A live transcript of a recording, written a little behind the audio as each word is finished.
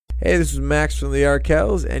Hey, this is Max from the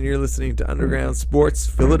Arkells, and you're listening to Underground Sports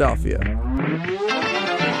Philadelphia.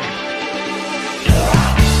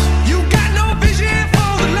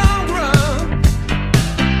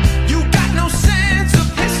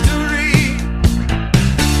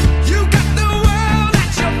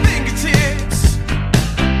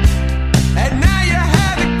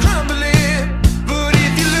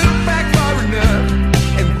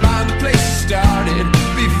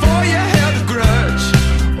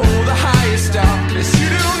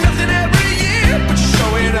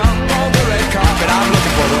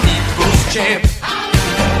 Champ.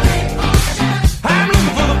 I'm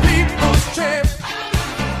looking for the people's champ.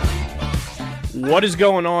 What is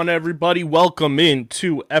going on, everybody? Welcome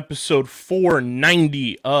into episode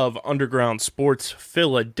 490 of Underground Sports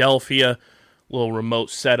Philadelphia. Little remote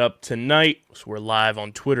setup tonight. So we're live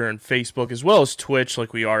on Twitter and Facebook as well as Twitch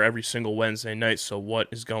like we are every single Wednesday night. So what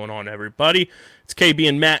is going on, everybody? It's KB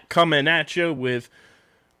and Matt coming at you with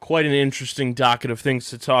quite an interesting docket of things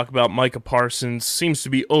to talk about. Micah Parsons seems to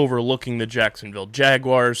be overlooking the Jacksonville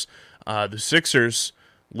Jaguars. The Sixers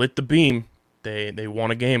lit the beam. They won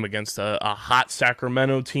a game against a hot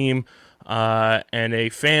Sacramento team. And a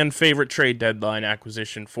fan-favorite trade deadline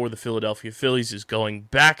acquisition for the Philadelphia Phillies is going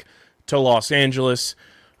back to Los Angeles.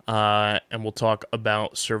 And we'll talk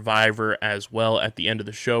about Survivor as well at the end of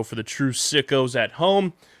the show for the true sickos at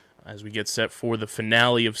home, as we get set for the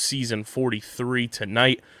finale of Season 43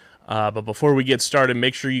 tonight. But before we get started,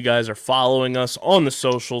 make sure you guys are following us on the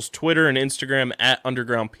socials, Twitter and Instagram at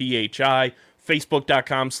UndergroundPHI,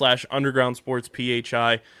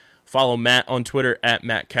 Facebook.com/UndergroundSportsPHI. Follow Matt on Twitter at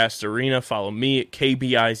Matt Castorina. Follow me at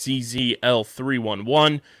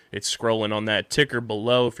KBIZZL311. It's scrolling on that ticker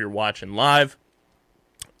below if you're watching live.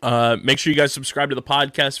 Make sure you guys subscribe to the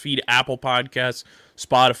podcast feed, Apple Podcasts,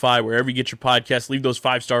 Spotify, wherever you get your podcasts. Leave those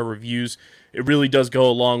 5-star reviews. It really does go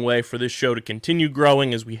a long way for this show to continue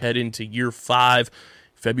growing as we head into year 5,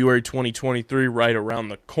 February 2023, right around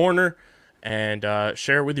the corner. And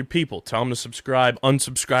share it with your people. Tell them to subscribe,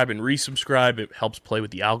 unsubscribe, and resubscribe. It helps play with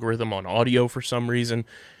the algorithm on audio for some reason.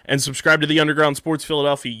 And subscribe to the Underground Sports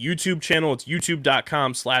Philadelphia YouTube channel. It's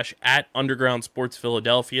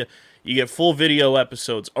youtube.com/@UndergroundSportsPhiladelphia. You get full video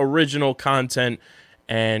episodes, original content,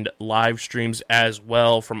 and live streams as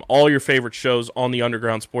well from all your favorite shows on the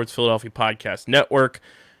Underground Sports Philadelphia Podcast Network.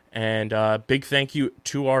 And big thank you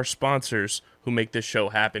to our sponsors who make this show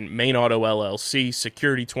happen: Main Auto LLC,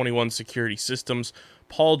 Security 21 Security Systems,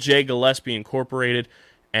 Paul J. Gillespie Incorporated,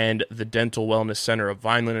 and the Dental Wellness Center of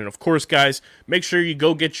Vineland. And of course, guys, make sure you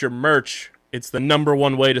go get your merch. It's the number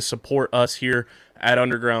one way to support us here at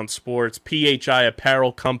Underground Sports. PHI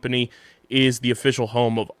Apparel Company is the official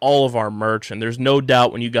home of all of our merch, and there's no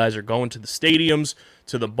doubt when you guys are going to the stadiums,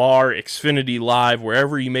 to the bar, Xfinity Live,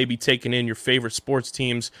 wherever you may be taking in your favorite sports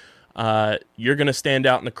teams, you're going to stand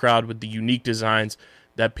out in the crowd with the unique designs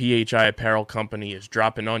that PHI Apparel Company is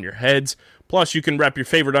dropping on your heads. Plus, you can rep your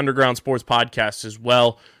favorite Underground Sports podcasts as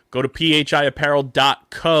well. Go to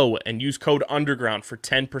phiapparel.co and use code UNDERGROUND for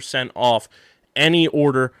 10% off any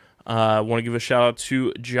order. I want to give a shout out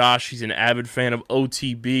to Josh. He's an avid fan of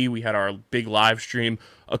OTB. We had our big live stream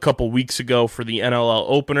a couple weeks ago for the NLL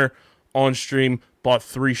opener on stream. Bought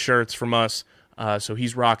 3 shirts from us. So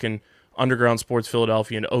he's rocking Underground Sports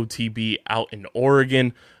Philadelphia and OTB out in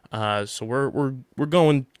Oregon. So we're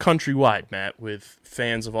going countrywide, Matt, with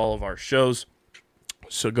fans of all of our shows.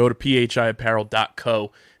 So go to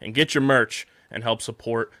phiapparel.co and get your merch and help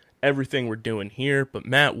support everything we're doing here. But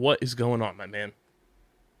Matt, what is going on, my man?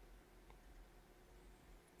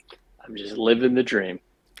 I'm just living the dream.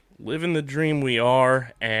 Living the dream we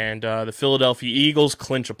are, and the Philadelphia Eagles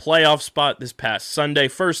clinch a playoff spot this past Sunday.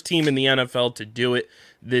 First team in the NFL to do it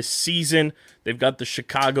this season. They've got the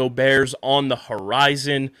Chicago Bears on the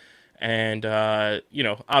horizon, and,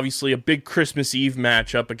 obviously a big Christmas Eve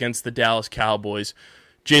matchup against the Dallas Cowboys.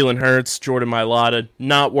 Jalen Hurts, Jordan Mailata,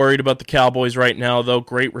 not worried about the Cowboys right now, though.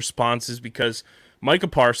 Great responses because Micah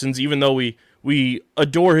Parsons, even though we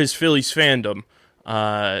adore his Phillies fandom,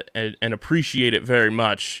 and appreciate it very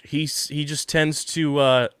much, he just tends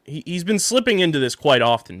to he's been slipping into this quite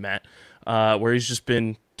often, Matt, where he's just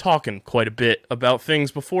been talking quite a bit about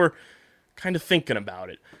things before kind of thinking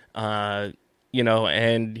about it,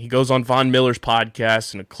 and he goes on Von Miller's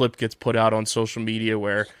podcast, and a clip gets put out on social media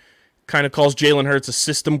where kind of calls Jalen Hurts a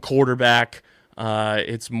system quarterback.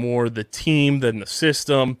 It's more the team than the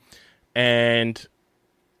system, and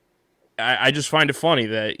I just find it funny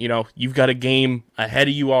that, you've got a game ahead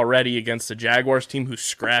of you already against the Jaguars team who's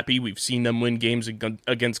scrappy. We've seen them win games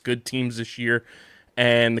against good teams this year.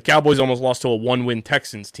 And the Cowboys almost lost to a 1-win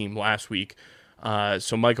Texans team last week.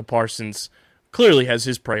 So Micah Parsons clearly has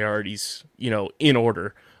his priorities, in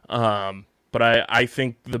order. But I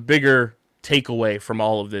think the bigger takeaway from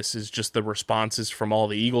all of this is just the responses from all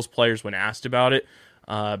the Eagles players when asked about it,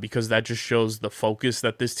 because that just shows the focus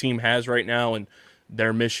that this team has right now, and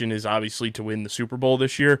their mission is obviously to win the Super Bowl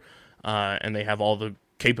this year, and they have all the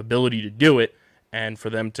capability to do it, and for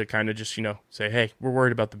them to kind of just, say, hey, we're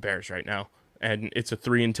worried about the Bears right now. And it's a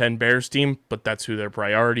 3-10 Bears team, but that's who their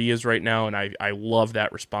priority is right now, and I love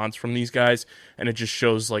that response from these guys, and it just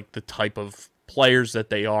shows like the type of players that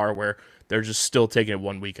they are, where they're just still taking it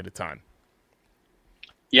 1 week at a time.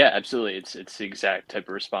 Yeah, absolutely. It's the exact type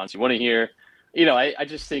of response you want to hear. I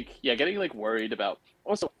just think, getting like worried about.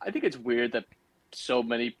 Also, I think it's weird that so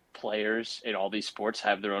many players in all these sports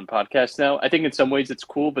have their own podcasts now. I think in some ways it's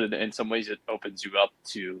cool, but in some ways it opens you up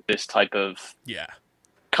to this type of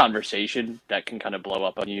conversation that can kind of blow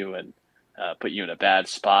up on you and put you in a bad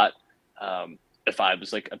spot. If I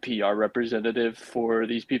was like a PR representative for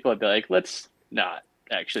these people, I'd be like, let's not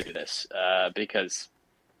actually do this, because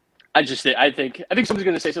I think someone's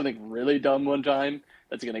going to say something really dumb one time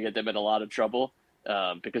that's going to get them in a lot of trouble,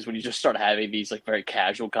 because when you just start having these like very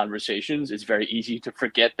casual conversations, it's very easy to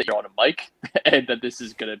forget that you're on a mic and that this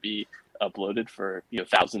is going to be uploaded for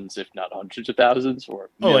thousands, if not hundreds of thousands, or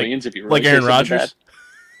millions if you really like Aaron Rodgers.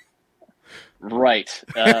 Right.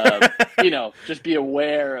 Just be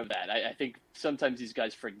aware of that. I think sometimes these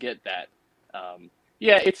guys forget that.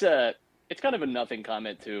 It's kind of a nothing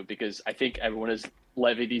comment too, because I think everyone has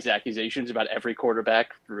levied these accusations about every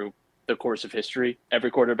quarterback through the course of history. Every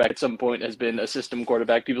quarterback at some point has been a system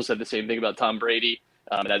quarterback. People said the same thing about Tom Brady,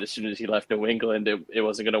 that as soon as he left New England, it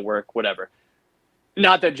wasn't going to work, whatever.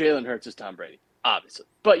 Not that Jalen Hurts is Tom Brady, obviously.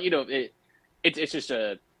 But, it's just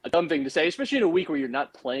a dumb thing to say, especially in a week where you're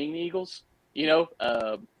not playing the Eagles.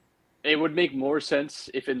 It would make more sense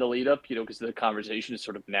if in the lead up, because the conversation is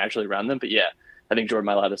sort of naturally around them. But yeah, I think Jordan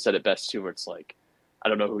Mailata said it best too, where it's like, I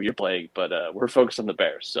don't know who you're playing, but we're focused on the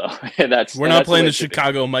Bears. So we're not playing the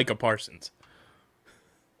Chicago Micah Parsons.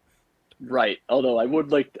 Right. Although I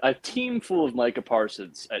would like a team full of Micah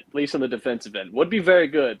Parsons, at least on the defensive end, would be very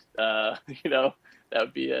good.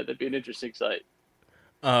 That'd be an interesting sight.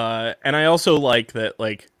 And I also like that,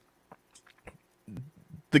 like,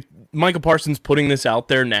 the Micah Parsons putting this out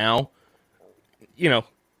there now,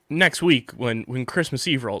 next week when Christmas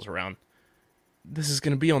Eve rolls around, this is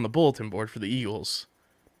going to be on the bulletin board for the Eagles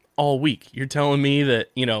all week. You're telling me that,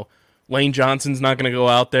 Lane Johnson's not going to go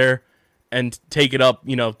out there and take it up,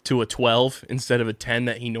 to a 12 instead of a 10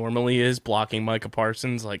 that he normally is, blocking Micah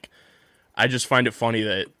Parsons. Like, I just find it funny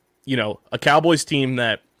that, a Cowboys team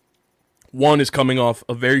that, one, is coming off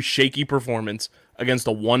a very shaky performance against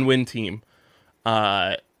a 1-win team,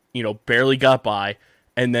 barely got by,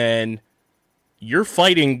 and then you're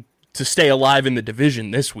fighting to stay alive in the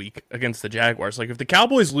division this week against the Jaguars. Like, if the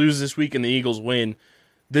Cowboys lose this week and the Eagles win,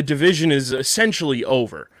 the division is essentially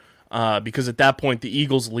over, because at that point the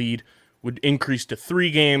Eagles' lead would increase to 3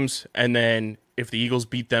 games, and then if the Eagles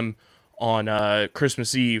beat them on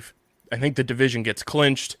Christmas Eve, I think the division gets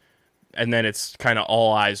clinched, and then it's kind of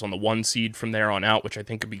all eyes on the 1 seed from there on out, which I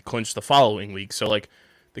think could be clinched the following week. So, like,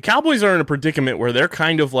 the Cowboys are in a predicament where they're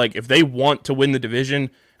kind of like, if they want to win the division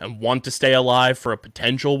and want to stay alive for a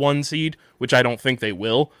potential 1 seed, which I don't think they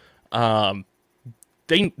will,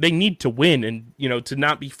 they need to win, and to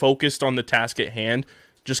not be focused on the task at hand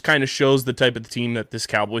just kind of shows the type of team that this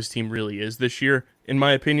Cowboys team really is this year, in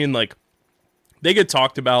my opinion. Like, they get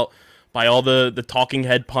talked about by all the talking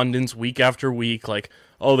head pundits week after week, like,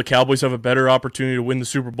 oh, the Cowboys have a better opportunity to win the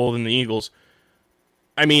Super Bowl than the Eagles.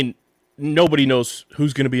 I mean, nobody knows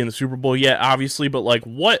who's going to be in the Super Bowl yet, obviously, but like,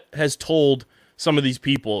 what has told some of these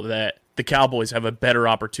people that the Cowboys have a better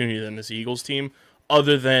opportunity than this Eagles team,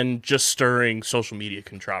 other than just stirring social media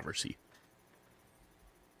controversy?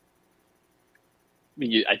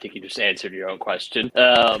 I think you just answered your own question.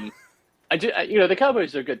 The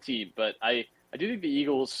Cowboys are a good team, but I do think the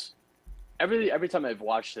Eagles, every time I've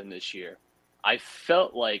watched them this year, I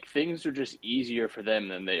felt like things are just easier for them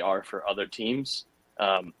than they are for other teams.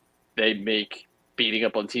 They make beating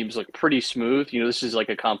up on teams look pretty smooth. This is like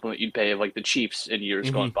a compliment you'd pay of like the Chiefs in years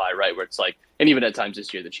gone by, right? Where it's like, and even at times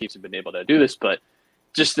this year, the Chiefs have been able to do this, but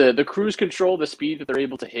just the cruise control, the speed that they're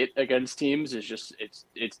able to hit against teams is just,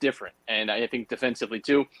 it's different. And I think defensively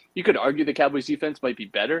too, you could argue the Cowboys defense might be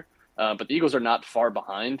better, but the Eagles are not far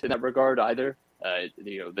behind in that regard either.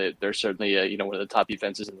 They're certainly, one of the top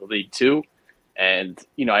defenses in the league too. And,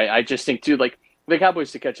 I just think too, like, the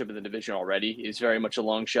Cowboys to catch up in the division already is very much a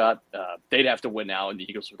long shot. They'd have to win now, and the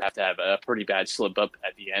Eagles would have to have a pretty bad slip up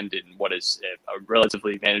at the end in what is a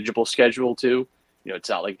relatively manageable schedule too. It's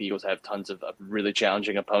not like the Eagles have tons of really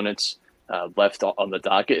challenging opponents. left on the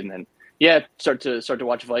docket, and then yeah, start to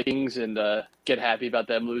watch Vikings and get happy about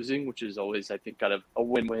them losing, which is always, I think, kind of a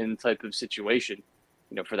win-win type of situation,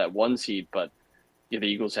 for that 1 seed. But the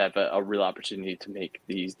Eagles have a real opportunity to make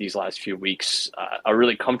these last few weeks a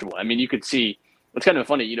really comfortable. I mean, you could see it's kind of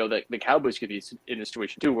funny, the Cowboys could be in a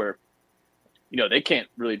situation too where they can't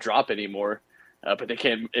really drop anymore. But they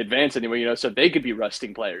can't advance anywhere, so they could be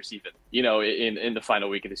resting players even, in the final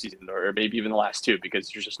week of the season, or maybe even the last 2, because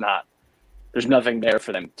there's nothing there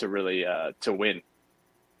for them to really to win.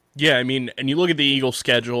 Yeah, I mean, and you look at the Eagles'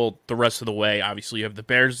 schedule the rest of the way. Obviously, you have the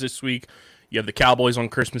Bears this week, you have the Cowboys on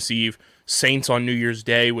Christmas Eve, Saints on New Year's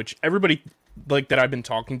Day, which everybody that I've been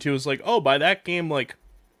talking to is like, oh, by that game, the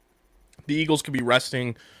Eagles could be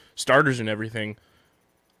resting starters and everything.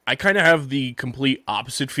 I kind of have the complete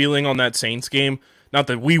opposite feeling on that Saints game. Not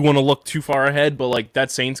that we want to look too far ahead, but that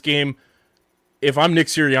Saints game, if I'm Nick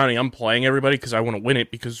Sirianni, I'm playing everybody because I want to win it,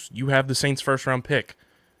 because you have the Saints' first-round pick.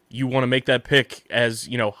 You want to make that pick as,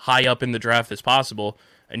 high up in the draft as possible,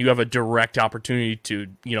 and you have a direct opportunity to,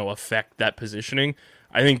 affect that positioning.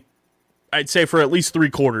 I think I'd say for at least 3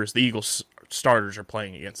 quarters, the Eagles starters are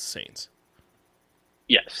playing against the Saints.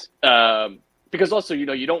 Yes. Because also,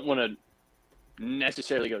 you don't want to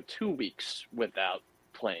necessarily go 2 weeks without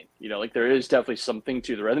playing. There is definitely something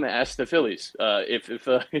to the rhythm. Ask the Phillies if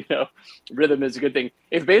rhythm is a good thing.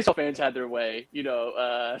 If baseball fans had their way,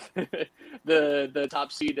 the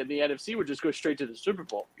top seed in the NFC would just go straight to the Super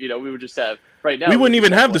Bowl. We would just have right now. We wouldn't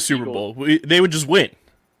even have the Super Bowl. They would just win.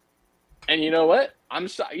 And you know what? I'm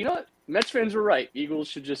sorry. You know what? Mets fans were right. Eagles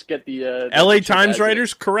should just get the LA Times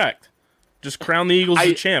writers correct. Just crown the Eagles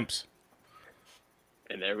the champs.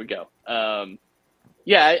 And there we go.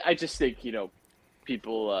 Yeah, I just think,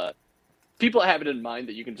 people have it in mind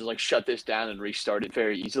that you can just shut this down and restart it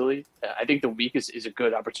very easily. I think the week is a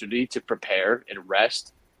good opportunity to prepare and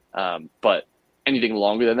rest. But anything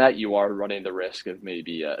longer than that, you are running the risk of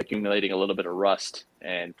maybe accumulating a little bit of rust,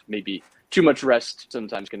 and maybe too much rest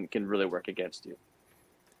sometimes can really work against you.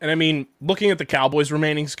 And I mean, looking at the Cowboys'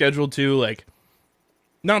 remaining schedule too,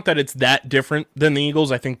 not that it's that different than the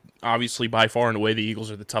Eagles. I think, obviously, by far and away, the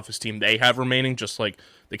Eagles are the toughest team they have remaining, just like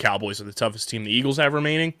the Cowboys are the toughest team the Eagles have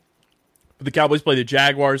remaining. But the Cowboys play the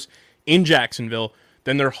Jaguars in Jacksonville.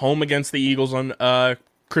 Then they're home against the Eagles on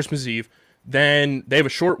Christmas Eve. Then they have a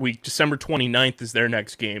short week. December 29th is their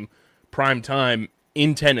next game. Prime time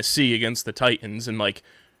in Tennessee against the Titans. And,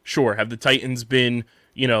 sure, have the Titans been,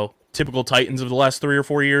 typical Titans of the last 3 or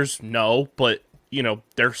 4 years? No, but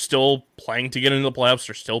they're still playing to get into the playoffs.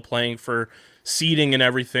 They're still playing for seeding and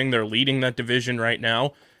everything. They're leading that division right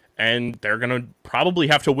now, and they're going to probably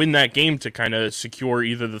have to win that game to kind of secure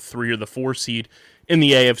either the 3 or the 4 seed in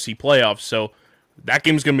the AFC playoffs. So that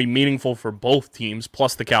game's going to be meaningful for both teams.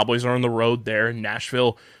 Plus, the Cowboys are on the road there. And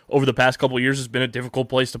Nashville, over the past couple of years, has been a difficult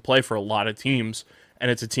place to play for a lot of teams.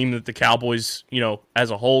 And it's a team that the Cowboys,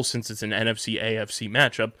 as a whole, since it's an NFC-AFC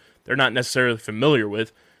matchup, they're not necessarily familiar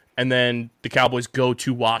with. And then the Cowboys go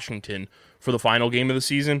to Washington for the final game of the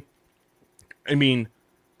season. I mean,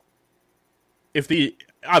 if the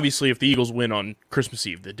Eagles win on Christmas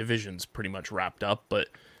Eve, the division's pretty much wrapped up. But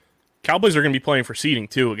Cowboys are going to be playing for seeding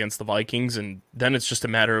too against the Vikings, and then it's just a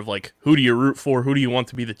matter of who do you root for? Who do you want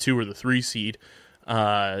to be the 2 or the 3 seed?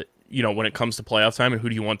 When it comes to playoff time, and who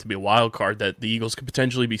do you want to be a wild card that the Eagles could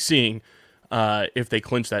potentially be seeing if they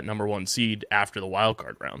clinch that number 1 seed after the wild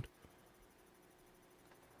card round?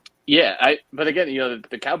 Yeah, but again,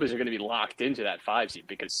 the Cowboys are going to be locked into that 5 seed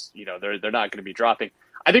because they're not going to be dropping.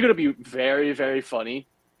 I think it'll be very, very funny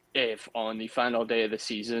if on the final day of the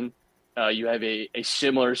season you have a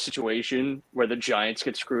similar situation where the Giants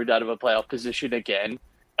get screwed out of a playoff position again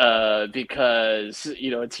because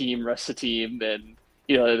a team rests a team, and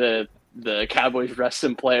the Cowboys rest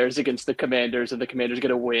some players against the Commanders, and the Commanders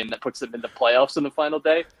get a win that puts them in the playoffs on the final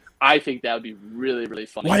day. I think that would be really, really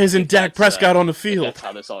funny. Why isn't Dak Prescott on the field? That's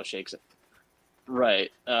how this all shakes it.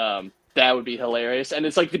 Right. That would be hilarious. And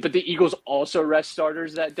it's but the Eagles also rest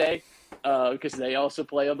starters that day because they also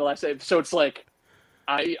play on the last day. So it's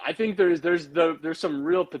I think there's some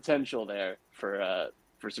real potential there for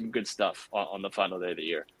some good stuff on the final day of the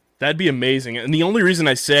year. That'd be amazing. And the only reason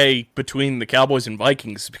I say between the Cowboys and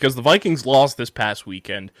Vikings is because the Vikings lost this past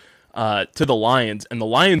weekend to the Lions, and the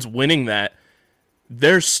Lions winning that,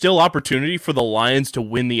 there's still opportunity for the Lions to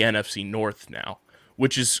win the NFC North now,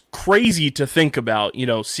 which is crazy to think about,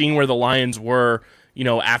 seeing where the Lions were,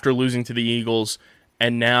 after losing to the Eagles,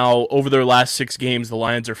 and now over their last 6 games, the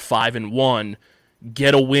Lions are 5-1,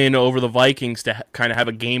 get a win over the Vikings to kind of have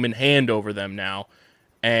a game in hand over them now.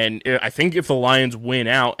 And I think if the Lions win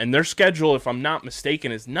out, and their schedule, if I'm not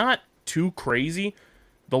mistaken, is not too crazy.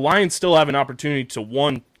 the Lions still have an opportunity to,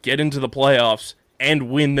 one, get into the playoffs and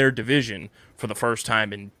win their division for the first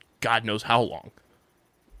time in God knows how long.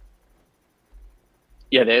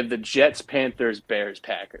 Yeah, they have the Jets, Panthers, Bears,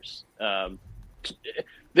 Packers.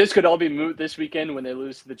 This could all be moot this weekend when they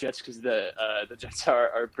lose to the Jets because the Jets are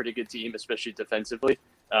a pretty good team, especially defensively.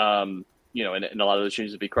 And a lot of those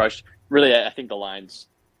teams will be crushed. Really, I think the Lions,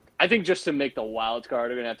 just to make the wild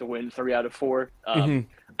card, are going to have to win 3 out of 4. I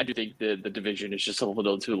do think the division is just a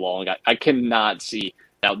little too long. I cannot see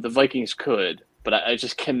 – now, the Vikings could, but I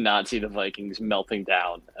just cannot see the Vikings melting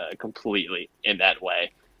down completely in that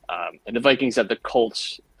way. And the Vikings have the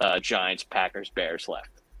Colts, Giants, Packers, Bears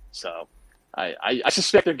left. So I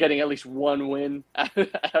suspect they're getting at least one win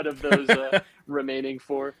out of those remaining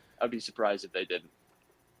 4. I'd be surprised if they didn't.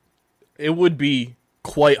 It would be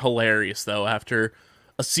quite hilarious, though, after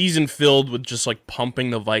a season filled with just like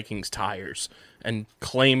pumping the Vikings tires and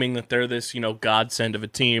claiming that they're this, godsend of a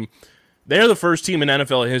team. They're the first team in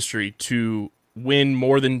NFL history to win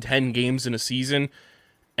more than 10 games in a season.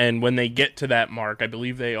 And when they get to that mark, I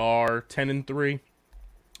believe they are 10-3.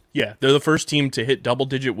 Yeah, they're the first team to hit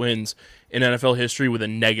double-digit wins in NFL history with a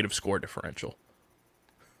negative score differential.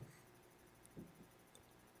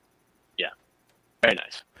 Yeah, very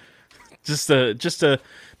nice. Just a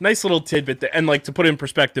nice little tidbit. And like to put it in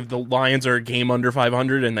perspective, the Lions are a game under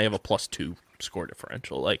 500 and they have a +2 score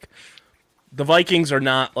differential. Like the Vikings are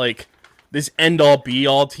not like this end-all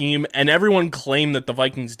be-all team, and everyone claimed that the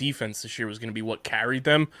Vikings defense this year was going to be what carried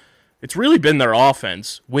them. It's really been their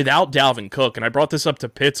offense without Dalvin Cook, and I brought this up to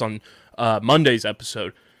Pitts on Monday's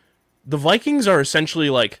episode. The Vikings are essentially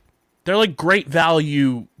they're like great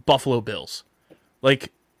value Buffalo Bills.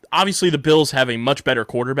 Like, obviously the Bills have a much better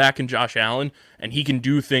quarterback in Josh Allen, and he can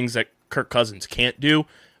do things that Kirk Cousins can't do,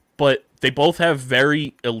 but they both have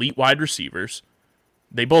very elite wide receivers.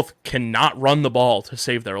 They both cannot run the ball to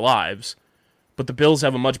save their lives. But the Bills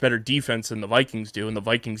have a much better defense than the Vikings do, and the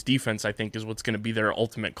Vikings' defense, I think, is what's going to be their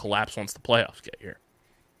ultimate collapse once the playoffs get here.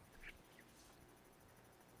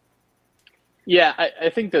 Yeah, I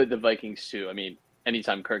think the Vikings, too. I mean,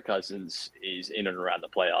 anytime Kirk Cousins is in and around the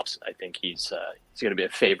playoffs, I think he's going to be a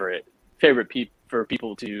favorite for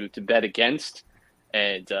people to bet against.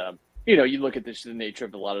 And, you look at the nature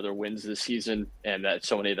of a lot of their wins this season, and that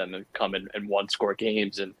so many of them have come in one-score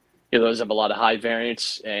games, and those have a lot of high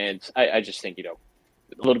variance, and I just think, a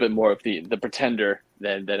little bit more of the pretender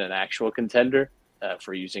than an actual contender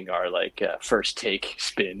for using our first take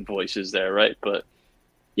spin voices there, right? But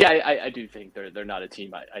yeah, I do think they're not a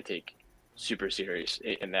team I take super serious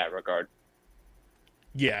in that regard.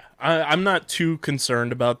 Yeah, I'm not too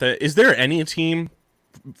concerned about that. Is there any team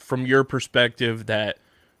from your perspective that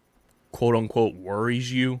quote unquote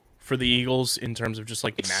worries you for the Eagles in terms of just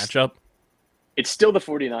matchup? It's still the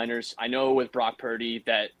 49ers. I know with Brock Purdy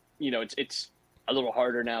that, it's a little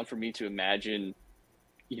harder now for me to imagine,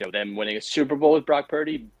 them winning a Super Bowl with Brock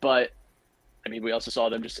Purdy. But, I mean, we also saw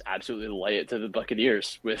them just absolutely lay it to the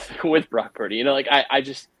Buccaneers with Brock Purdy. I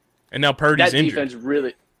just – and now Purdy's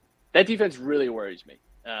injured. That defense really worries me.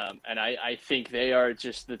 And I think they are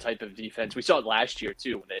just the type of defense – we saw it last year,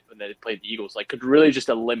 too, when they played the Eagles. Could really just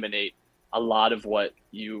eliminate a lot of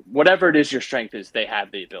whatever it is your strength is, they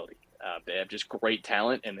have the ability. They have just great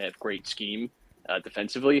talent, and they have great scheme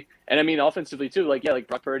defensively. And, I mean, offensively, too.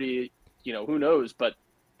 Brock Purdy, who knows? But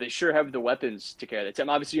they sure have the weapons to carry the team.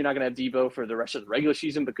 Obviously, you're not going to have Debo for the rest of the regular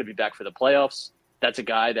season, but could be back for the playoffs. That's a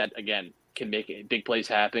guy that, again, can make big plays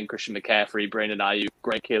happen. Christian McCaffrey, Brandon Ayuk,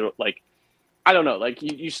 Greg Kittle. I don't know.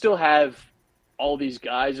 You still have all these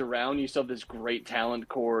guys around. You still have this great talent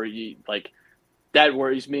core. That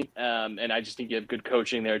worries me. And I just think you have good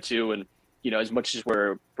coaching there, too. And, as much as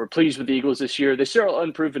we're pleased with the Eagles this year, they're still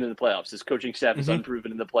unproven in the playoffs. This coaching staff is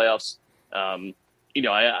unproven in the playoffs.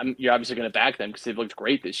 You're obviously going to back them because they've looked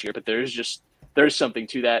great this year, but there's something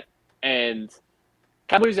to that. And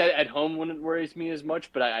Cowboys at home wouldn't worry me as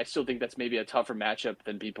much, but I still think that's maybe a tougher matchup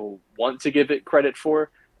than people want to give it credit for.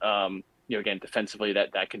 Again, defensively,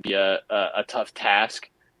 that can be a tough task.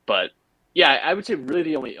 But, yeah, I would say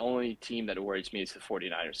really the only team that worries me is the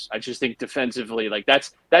 49ers. I just think defensively,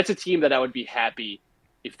 that's a team that I would be happy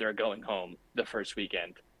if they're going home the first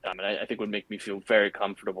weekend. And I think would make me feel very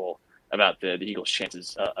comfortable about the Eagles'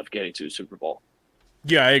 chances of getting to a Super Bowl.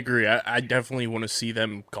 Yeah, I agree. I definitely want to see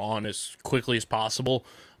them gone as quickly as possible.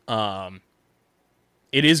 It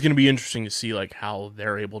is going to be interesting to see how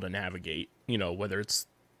they're able to navigate, whether it's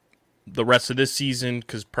the rest of this season,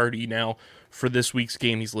 because Purdy now, for this week's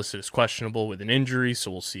game, he's listed as questionable with an injury, so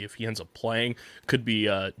we'll see if he ends up playing. Could be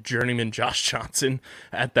journeyman Josh Johnson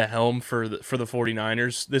at the helm for the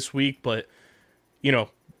 49ers this week, but,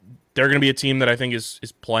 they're going to be a team that I think is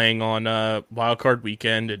playing on Wild Card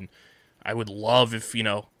Weekend, and I would love if,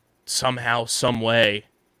 somehow, some way,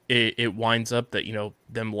 it winds up that,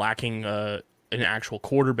 them lacking an actual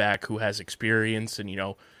quarterback who has experience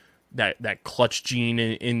and, that clutch gene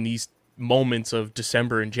in these moments of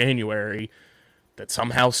December and January, that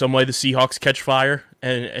somehow, some way the Seahawks catch fire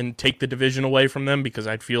and take the division away from them, because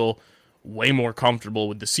I'd feel way more comfortable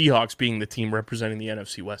with the Seahawks being the team representing the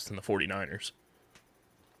NFC West than the 49ers.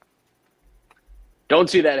 Don't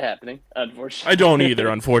see that happening, unfortunately. I don't either,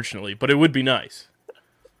 unfortunately, but it would be nice.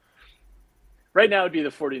 Right now, it'd be the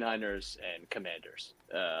 49ers and Commanders.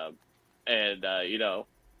 I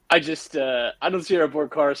don't see our boy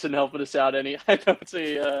Carson helping us out any. I don't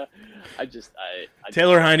see.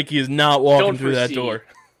 Taylor Heineke is not walking through that door.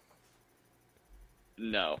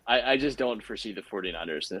 No, I just don't foresee the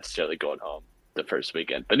 49ers necessarily going home the first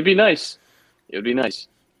weekend. But it'd be nice. It would be nice.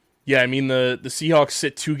 Yeah, I mean, the Seahawks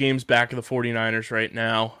sit 2 games back of the 49ers right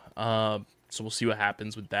now. So we'll see what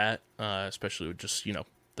happens with that, especially with just,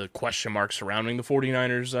 the question marks surrounding the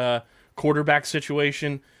 49ers quarterback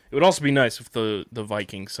situation. It would also be nice if the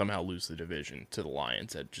Vikings somehow lose the division to the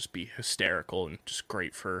Lions. That'd just be hysterical and just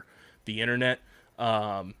great for the internet.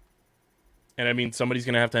 And I mean, somebody's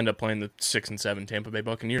going to have to end up playing the 6 and 7 Tampa Bay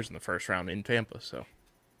Buccaneers in the first round in Tampa. So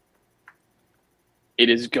it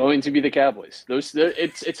is going to be the Cowboys.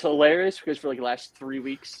 It's hilarious because for the last 3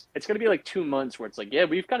 weeks, it's going to be 2 months where it's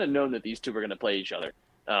we've kind of known that these two were going to play each other.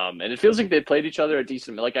 And it feels like they've played each other a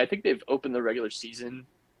decent. I think they've opened the regular season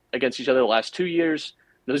against each other the last 2 years.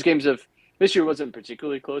 Those games this year wasn't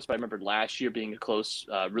particularly close, but I remember last year being a close,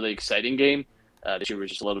 really exciting game. This year was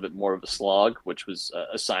just a little bit more of a slog, which was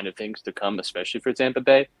a sign of things to come, especially for Tampa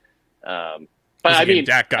Bay. But I mean,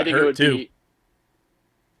 Dak got I think hurt it would too. be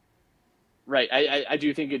right. I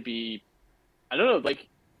do think it'd be. I don't know.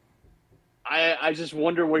 I just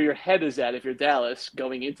wonder where your head is at if you're Dallas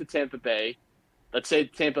going into Tampa Bay. Let's say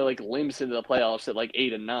Tampa limps into the playoffs at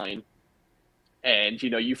 8 and 9. And,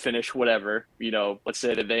 you finish whatever, let's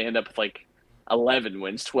say that they end up with 11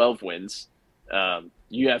 wins, 12 wins.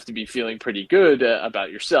 You have to be feeling pretty good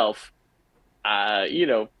about yourself.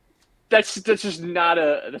 That's just not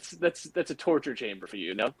that's a torture chamber for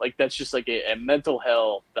you, that's just a mental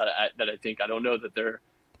hell that I think, I don't know that they're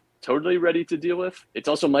totally ready to deal with. It's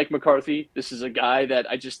also Mike McCarthy. This is a guy that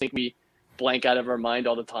I just think we blank out of our mind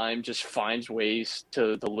all the time, just finds ways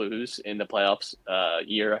to lose in the playoffs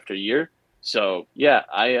year after year. So yeah,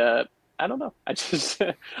 I don't know. I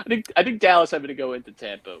think Dallas having to go into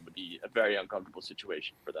Tampa would be a very uncomfortable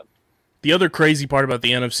situation for them. The other crazy part about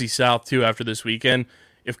the NFC South too, after this weekend,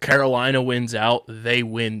 if Carolina wins out, they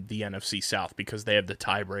win the NFC South because they have the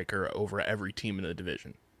tiebreaker over every team in the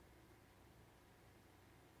division.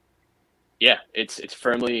 Yeah, it's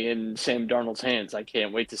firmly in Sam Darnold's hands. I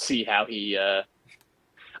can't wait to see how he.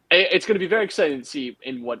 It's going to be very exciting to see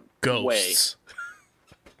in what way.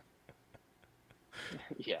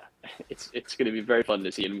 Yeah, it's going to be very fun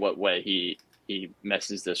to see in what way he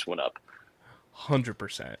messes this one up.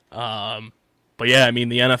 100%. But yeah, I mean,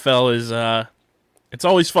 the NFL is it's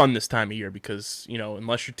always fun this time of year because,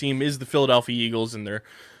 unless your team is the Philadelphia Eagles and they're,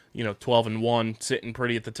 12-1, sitting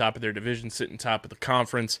pretty at the top of their division, sitting top of the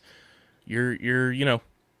conference, you're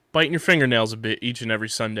biting your fingernails a bit each and every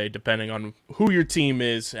Sunday, depending on who your team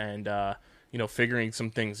is and, figuring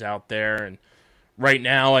some things out there. And right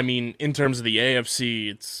now, I mean, in terms of the AFC,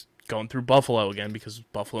 it's going through Buffalo again because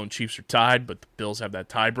Buffalo and Chiefs are tied, but the Bills have that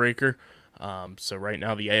tiebreaker. So right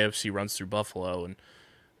now the AFC runs through Buffalo, and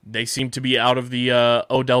they seem to be out of the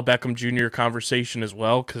Odell Beckham Jr. conversation as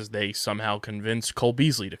well because they somehow convinced Cole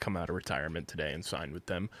Beasley to come out of retirement today and sign with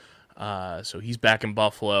them. So he's back in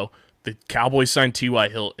Buffalo. The Cowboys signed T.Y.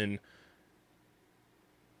 Hilton.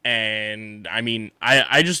 And, I mean,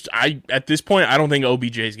 I at this point, I don't think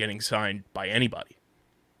OBJ is getting signed by anybody.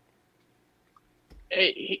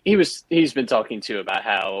 He's been talking, too, about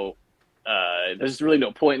how there's really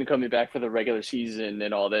no point in coming back for the regular season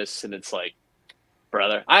and all this. And it's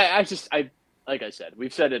brother, I like I said,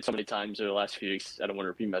 we've said it so many times over the last few weeks. I don't want to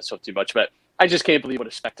repeat myself too much, but I just can't believe what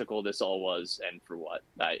a spectacle this all was and for what.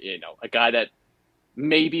 A guy that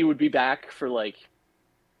maybe would be back for,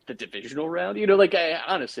 the divisional round.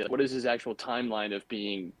 Honestly, what is his actual timeline of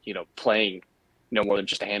being, playing, more than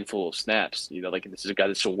just a handful of snaps? This is a guy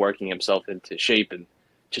that's still working himself into shape and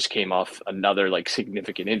just came off another,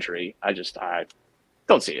 significant injury. I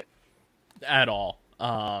don't see it. At all.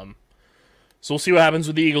 So we'll see what happens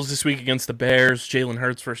with the Eagles this week against the Bears. Jalen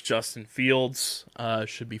Hurts versus Justin Fields.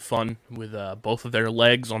 Should be fun with both of their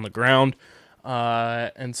legs on the ground.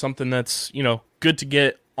 And something that's, good to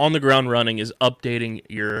get on the ground running is updating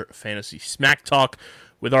your fantasy smack talk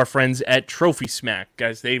with our friends at Trophy Smack.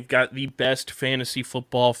 Guys, they've got the best fantasy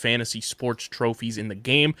football, fantasy sports trophies in the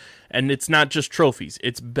game. And it's not just trophies.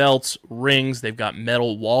 It's belts, rings. They've got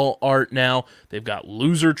metal wall art now. They've got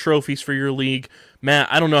loser trophies for your league.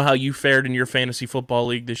 Matt, I don't know how you fared in your fantasy football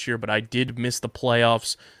league this year, but I did miss the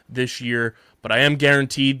playoffs this year. But I am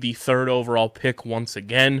guaranteed the 3rd overall pick once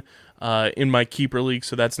again in my keeper league,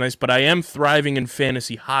 so that's nice. But I am thriving in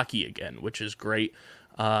fantasy hockey again, which is great.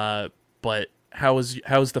 But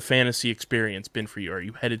how's the fantasy experience been for you? Are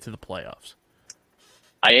you headed to the playoffs?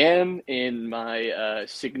 I am in my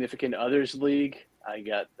significant others league.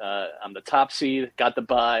 I'm the top seed, got the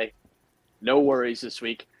bye. No worries this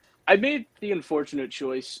week. I made the unfortunate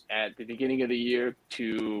choice at the beginning of the year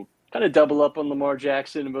to kind of double up on Lamar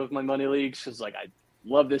Jackson in both my money leagues because, like, I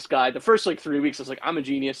love this guy. The first 3 weeks, I was like, I'm a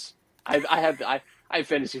genius. I have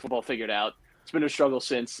fantasy football figured out. It's been a struggle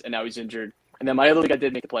since, and now he's injured. And then my other league, I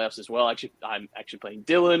did make the playoffs as well. I'm actually playing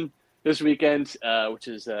Dylan this weekend, which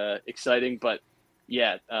is exciting. But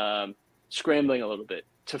yeah, scrambling a little bit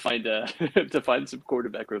to find to find some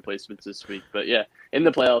quarterback replacements this week. But yeah, in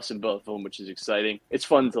the playoffs in both of them, which is exciting. It's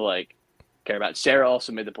fun to care about. Sarah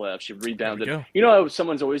also made the playoffs. She rebounded. You know how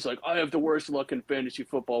someone's always like, I have the worst luck in fantasy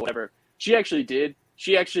football, whatever. She actually did.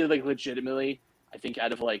 She actually legitimately, I think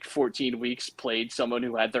out of 14 weeks, played someone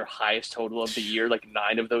who had their highest total of the year.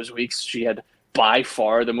 9 of those weeks, she had by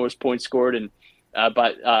far the most points scored and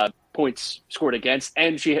points scored against,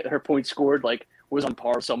 and her points scored was on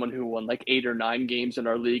par with someone who won 8 or 9 games in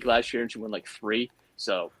our league last year, and she won 3.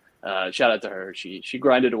 So shout out to her. She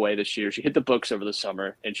grinded away this year. She hit the books over the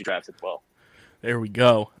summer, and she drafted well. There we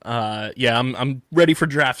go. Yeah, I'm ready for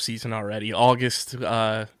draft season already. August,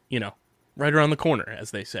 right around the corner, as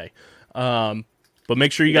they say. But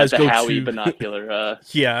make sure you guys go Howie to binocular.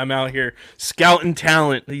 Yeah, I'm out here scouting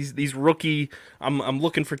talent. These rookie. I'm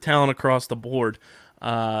looking for talent across the board.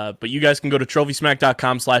 But you guys can go to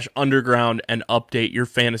trophysmack.com/underground and update your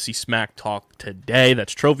fantasy smack talk today.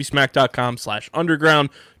 That's trophysmack.com/underground.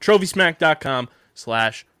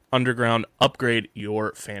 trophysmack.com/underground. Upgrade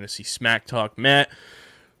your fantasy smack talk. Matt,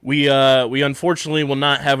 we unfortunately will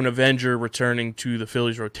not have an Avenger returning to the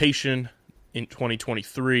Phillies rotation in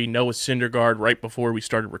 2023. Noah Syndergaard, right before we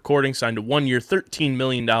started recording, signed a 1-year, $13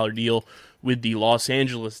 million deal with the Los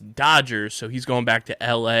Angeles Dodgers, so he's going back to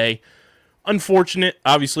L.A. Unfortunate.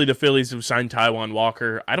 Obviously, the Phillies have signed Taijuan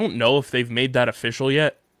Walker. I don't know if they've made that official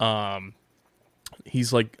yet. That's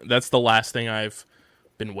the last thing I've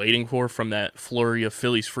been waiting for from that flurry of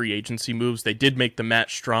Phillies free agency moves. They did make the Matt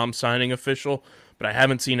Strahm signing official, but I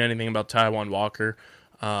haven't seen anything about Taijuan Walker.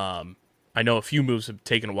 I know a few moves have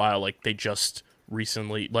taken a while. They just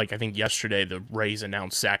recently, I think yesterday, the Rays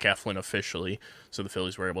announced Zach Eflin officially. So the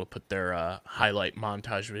Phillies were able to put their highlight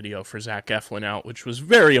montage video for Zach Eflin out, which was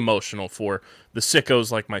very emotional for the sickos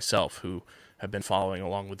like myself who have been following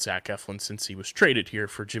along with Zach Eflin since he was traded here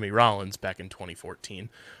for Jimmy Rollins back in 2014.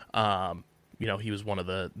 He was one of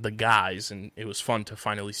the guys, and it was fun to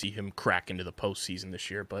finally see him crack into the postseason this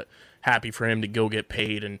year. But happy for him to go get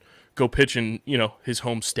paid and go pitch in, his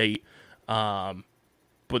home state.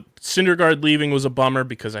 But Syndergaard leaving was a bummer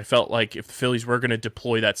because I felt like if the Phillies were going to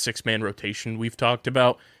deploy that 6-man rotation we've talked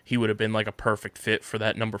about, he would have been a perfect fit for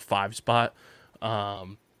that number 5 spot.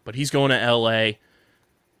 But he's going to L.A.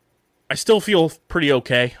 I still feel pretty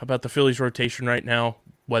okay about the Phillies rotation right now,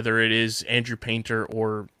 whether it is Andrew Painter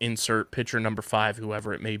or insert pitcher number 5,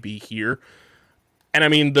 whoever it may be here. And I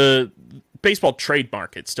mean, the baseball trade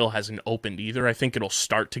market still hasn't opened either. I think it'll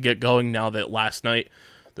start to get going now that last night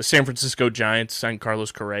the San Francisco Giants signed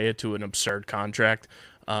Carlos Correa to an absurd contract.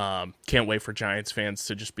 Can't wait for Giants fans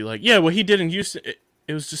to just be like, yeah, well, he did in Houston.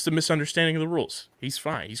 It was just a misunderstanding of the rules. He's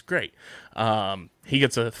fine. He's great. He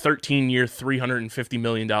gets a 13-year, $350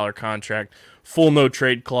 million contract, full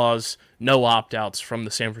no-trade clause, no opt-outs from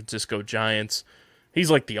the San Francisco Giants. He's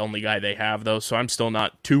the only guy they have, though, so I'm still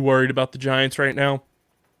not too worried about the Giants right now.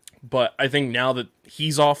 But I think now that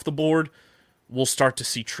he's off the board, we'll start to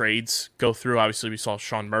see trades go through. Obviously, we saw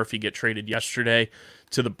Sean Murphy get traded yesterday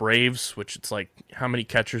to the Braves, which it's how many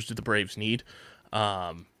catchers do the Braves need?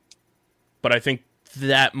 But I think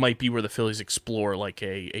that might be where the Phillies explore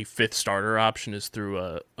a fifth starter option is through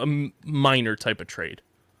a minor type of trade.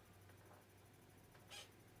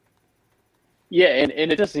 Yeah, and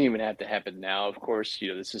it doesn't even have to happen now. Of course,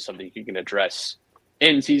 this is something you can address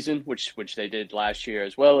in season, which they did last year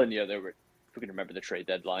as well. And there were, if we can remember the trade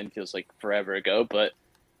deadline, feels like forever ago, but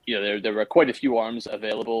there were quite a few arms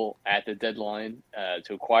available at the deadline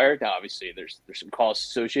to acquire. Now, obviously, there's some costs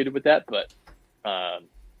associated with that, but I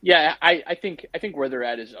think where they're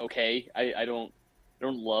at is okay. I don't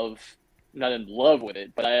love not in love with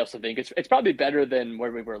it, but I also think it's probably better than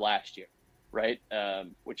where we were last year, right?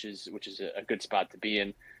 Which is a good spot to be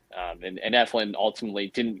in. And Eflin ultimately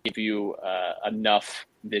didn't give you enough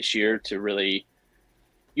this year to really,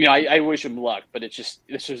 I wish him luck, but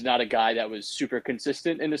this was not a guy that was super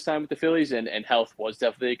consistent in his time with the Phillies, and health was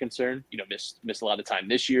definitely a concern. Missed a lot of time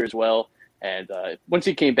this year as well. And once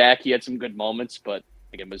he came back, he had some good moments, but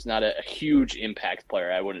again, was not a huge impact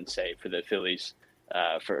player, I wouldn't say, for the Phillies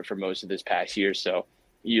for most of this past year. So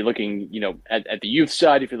you're looking, at the youth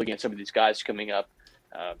side, if you're looking at some of these guys coming up,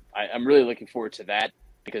 I'm really looking forward to that,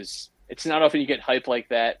 because it's not often you get hype like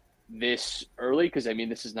that this early, because,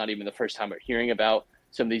 this is not even the first time we're hearing about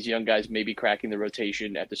some of these young guys maybe cracking the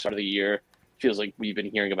rotation at the start of the year. Feels like we've been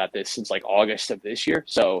hearing about this since like August of this year.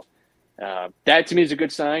 So that to me is a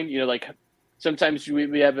good sign. Sometimes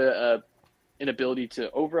we have an ability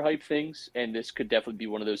to overhype things, and this could definitely be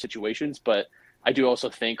one of those situations. But I do also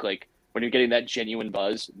think, like, when you're getting that genuine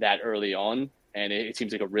buzz that early on, and it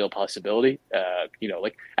seems like a real possibility,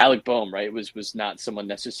 like Alec Boehm, right, was not someone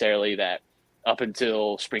necessarily that up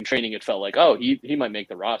until spring training it felt like, oh, he might make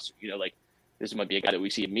the roster. This might be a guy that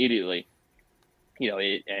we see immediately.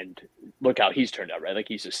 And look how he's turned out, right? Like,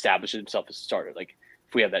 he's established himself as a starter. Like,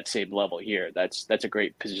 if we have that same level here, that's a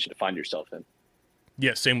great position to find yourself in.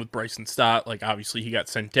 Yeah, same with Bryson Stott. Like, obviously he got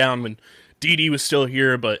sent down when Didi was still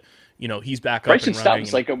here, but he's back up Bryson and Stott running.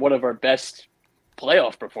 was like one of our best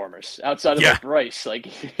playoff performers outside of like Bryce. Like,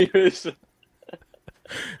 he was.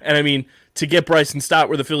 And to get Bryson Stott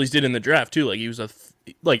where the Phillies did in the draft too, like he was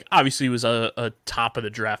obviously he was a top of the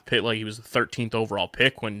draft pick, like he was the 13th overall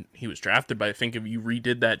pick when he was drafted. But I think if you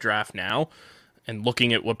redid that draft now, and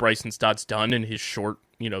looking at what Bryson Stott's done in his short,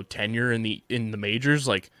 tenure in the majors,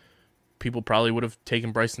 like, people probably would have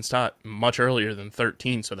taken Bryson Stott much earlier than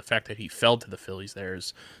 13. So the fact that he fell to the Phillies there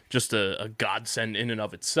is just a godsend in and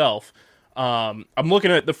of itself. I'm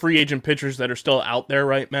looking at the free agent pitchers that are still out there,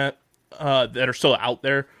 right, Matt? That are still out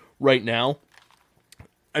there right now.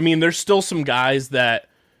 There's still some guys that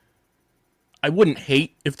I wouldn't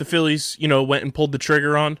hate if the Phillies, went and pulled the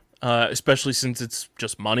trigger on, especially since it's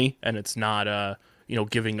just money and it's not,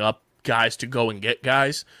 giving up guys to go and get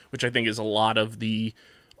guys, which I think is a lot of the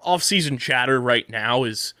off-season chatter right now.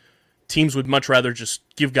 Is teams would much rather just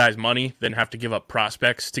give guys money than have to give up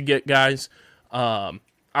prospects to get guys.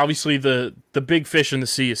 Obviously, the big fish in the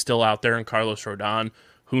sea is still out there in Carlos Rodon.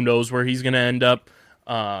 Who knows where he's going to end up?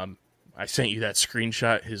 I sent you that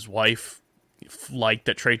screenshot. His wife liked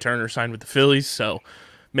that Trey Turner signed with the Phillies, so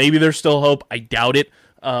maybe there's still hope. I doubt it.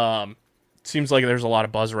 Seems like there's a lot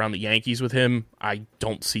of buzz around the Yankees with him. I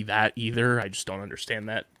don't see that either. I just don't understand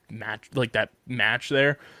that match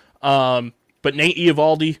there. But Nate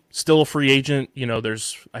Eovaldi, still a free agent.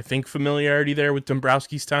 There's, I think, familiarity there with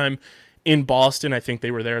Dombrowski's time in Boston. I think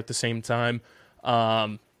they were there at the same time.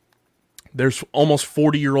 There's almost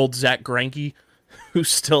 40-year-old Zach Greinke, who's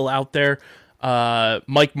still out there.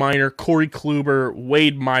 Mike Minor, Corey Kluber,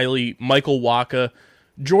 Wade Miley, Michael Wacha.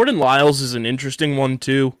 Jordan Lyles is an interesting one,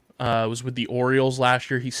 too. Was with the Orioles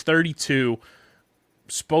last year. He's 32.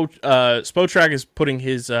 Spotrac is putting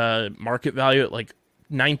his market value at like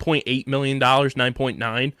 $9.8 million,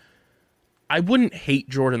 9.9. I wouldn't hate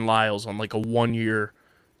Jordan Lyles on like a 1-year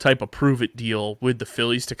type of prove-it deal with the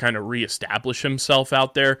Phillies to kind of reestablish himself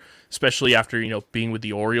out there, especially after, being with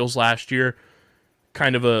the Orioles last year.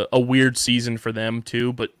 Kind of a weird season for them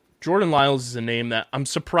too, but Jordan Lyles is a name that I'm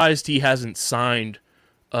surprised he hasn't signed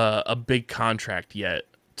a big contract yet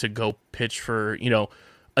to go pitch for,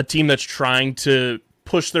 a team that's trying to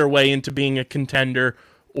push their way into being a contender,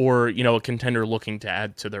 or, a contender looking to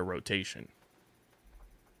add to their rotation.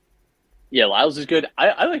 Yeah, Lyles is good.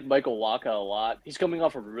 I like Michael Wacha a lot. He's coming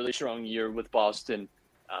off a really strong year with Boston.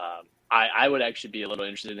 I would actually be a little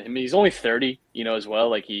interested in him. He's only 30, as well.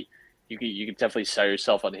 Like, you can definitely sell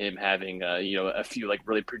yourself on him having, a few like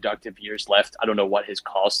really productive years left. I don't know what his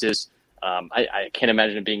cost is. I can't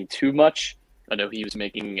imagine it being too much. I know he was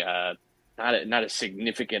making not a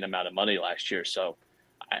significant amount of money last year, so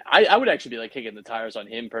I would actually be like kicking the tires on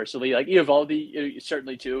him personally. Like Eovaldi,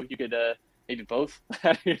 certainly too. You could maybe both.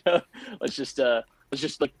 Let's just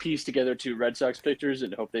like piece together 2 Red Sox pitchers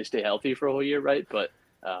and hope they stay healthy for a whole year, right? But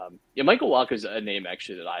Michael Wacha is a name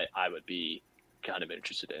actually that I would be kind of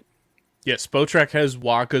interested in. Yeah, Spotrac has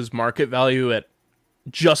Wacha's market value at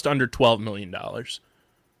just under $12 million,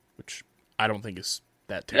 which I don't think is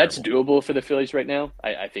that terrible. That's doable for the Phillies right now.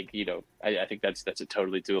 I think I think that's a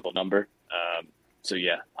totally doable number. So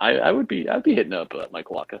yeah, I'd be hitting up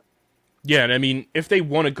Michael Wacha. Yeah, and if they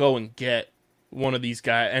want to go and get one of these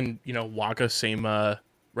guys, and Wacha, same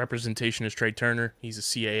representation as Trey Turner, he's a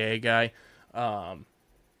CAA guy,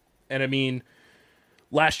 And I mean,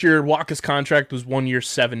 last year, Walker's contract was 1 year,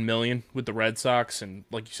 $7 million with the Red Sox, and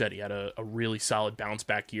like you said, he had a really solid bounce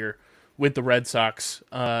back year with the Red Sox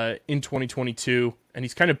in 2022, and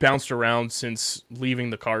he's kind of bounced around since leaving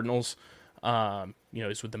the Cardinals.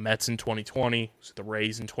 He's with the Mets in 2020, he's with the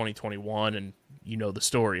Rays in 2021, and you know the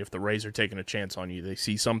story. If the Rays are taking a chance on you, they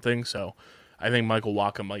see something. So I think Michael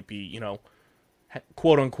Wacha might be,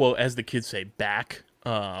 quote unquote, as the kids say, back.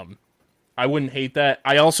 I wouldn't hate that.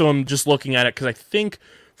 I also am just looking at it because I think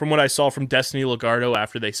from what I saw from Destiny Lugardo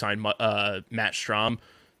after they signed Matt Strahm,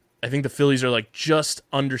 I think the Phillies are like just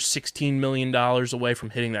under $16 million away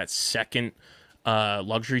from hitting that second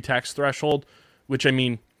luxury tax threshold, which I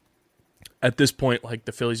mean, at this point, like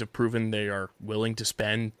the Phillies have proven they are willing to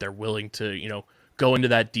spend. They're willing to, go into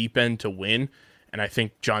that deep end to win. And I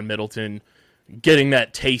think John Middleton getting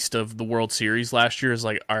that taste of the World Series last year is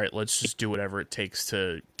like, all right, let's just do whatever it takes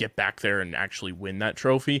to get back there and actually win that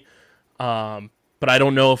trophy. But I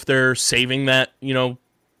don't know if they're saving that,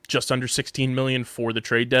 just under $16 million for the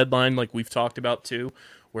trade deadline, like we've talked about too,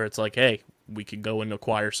 where it's like, hey, we could go and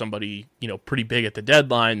acquire somebody, pretty big at the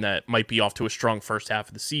deadline that might be off to a strong first half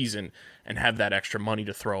of the season and have that extra money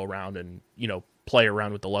to throw around and, play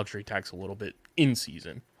around with the luxury tax a little bit in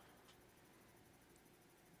season.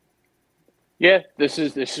 Yeah, this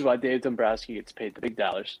is why Dave Dombrowski gets paid the big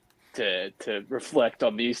dollars to reflect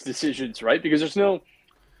on these decisions, right? Because there's no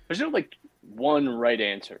like one right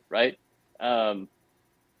answer, right?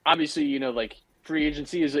 Obviously, free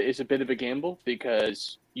agency is a bit of a gamble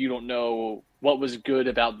because you don't know what was good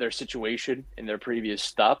about their situation in their previous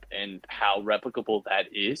stop and how replicable that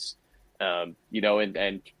is. And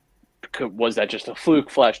was that just a fluke,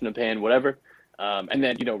 flash in the pan, whatever? And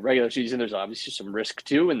then, regular season, there's obviously some risk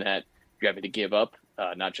too in that you're having to give up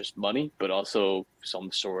not just money, but also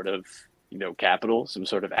some sort of, capital, some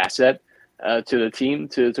sort of asset to the team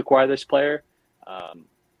to acquire this player.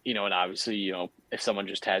 And obviously, if someone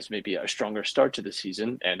just has maybe a stronger start to the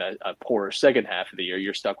season and a poorer second half of the year,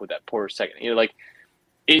 you're stuck with that poorer second.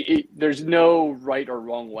 There's no right or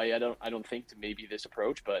wrong way. I don't think to maybe this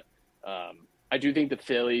approach, but I do think the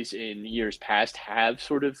Phillies in years past have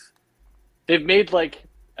they've made like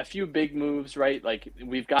a few big moves, right? Like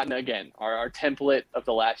we've gotten again our template of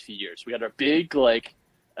the last few years. We had our big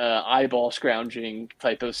eyeball scrounging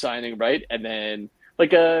type of signing, right? And then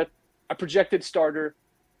like a projected starter,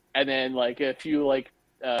 and then like a few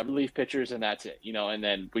relief pitchers, and that's it, and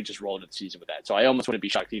then we just roll into the season with that. So I almost wouldn't be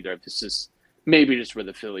shocked either if this is maybe just where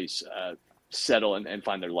the Phillies settle and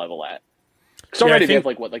find their level at. So already they have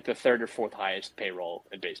the third or fourth highest payroll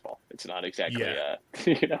in baseball. It's not exactly,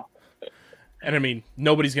 And I mean,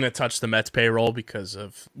 nobody's going to touch the Mets payroll because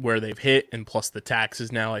of where they've hit, and plus the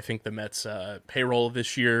taxes now. I think the Mets payroll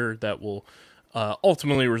this year that will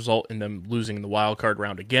ultimately result in them losing the wild card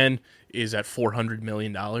round again is at $400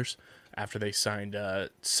 million after they signed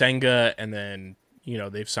Senga, and then,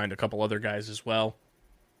 they've signed a couple other guys as well.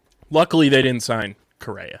 Luckily, they didn't sign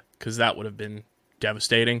Correa because that would have been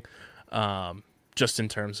devastating just in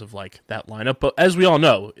terms of that lineup. But as we all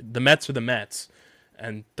know, the Mets are the Mets,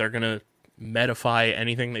 and they're going to metify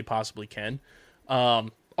anything they possibly can.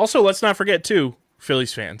 Also, let's not forget, too,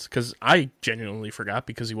 Phillies fans, because I genuinely forgot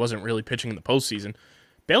because he wasn't really pitching in the postseason.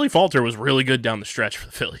 Bailey Falter was really good down the stretch for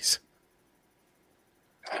the Phillies.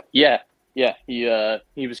 Yeah. He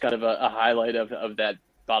was kind of a highlight of that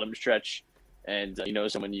bottom stretch, and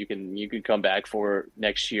someone you can come back for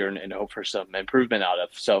next year and hope for some improvement out of.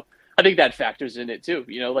 So I think that factors in it too.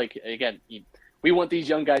 Again, we want these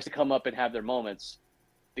young guys to come up and have their moments.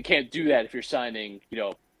 They can't do that if you're signing,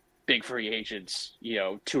 big free agents,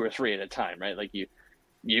 2 or 3 at a time, right? Like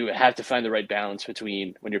you have to find the right balance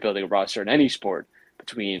between when you're building a roster in any sport,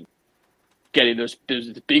 between getting those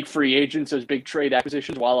big free agents, those big trade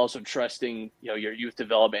acquisitions, while also trusting, your youth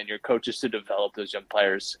development and your coaches to develop those young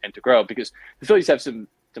players and to grow, because the Phillies have some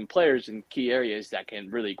players in key areas that can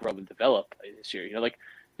really grow and develop this year.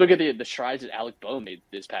 Look at the strides that Alec Bohm made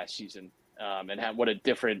this past season, and what a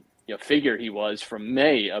different figure he was from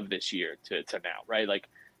May of this year to now, right? Like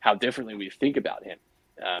how differently we think about him.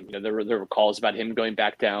 There were calls about him going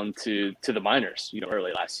back down to the minors,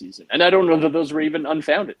 early last season, and I don't know that those were even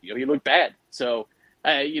unfounded. He looked bad, so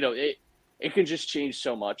it can just change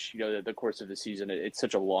so much. The course of the season, it's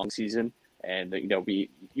such a long season, and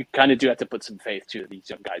you kind of do have to put some faith too that these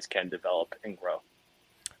young guys can develop and grow.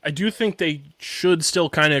 I do think they should still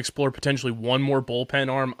kind of explore potentially one more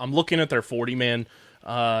bullpen arm. I'm looking at their 40-man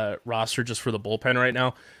roster just for the bullpen right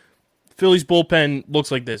now. Phillies bullpen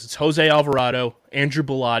looks like this. It's Jose Alvarado, Andrew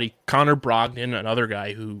Bellotti, Connor Brogdon, another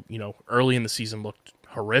guy who, early in the season looked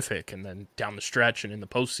horrific, and then down the stretch and in the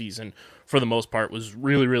postseason, for the most part, was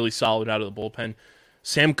really, really solid out of the bullpen.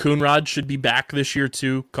 Sam Coonrod should be back this year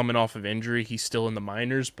too, coming off of injury. He's still in the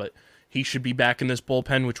minors, but he should be back in this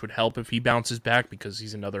bullpen, which would help if he bounces back because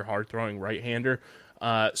he's another hard-throwing right-hander.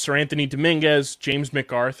 Sir Anthony Dominguez, James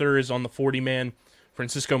MacArthur is on the 40-man.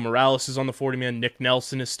 Francisco Morales is on the 40-man. Nick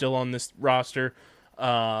Nelson is still on this roster.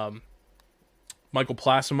 Michael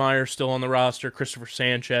Plasemeyer still on the roster. Christopher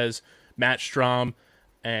Sanchez, Matt Strahm,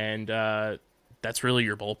 and that's really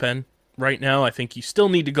your bullpen right now. I think you still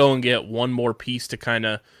need to go and get one more piece to kind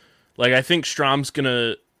of, like, I think Strahm's going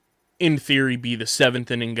to, in theory, be the seventh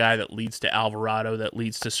inning guy that leads to Alvarado, that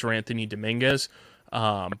leads to Sir Anthony Dominguez.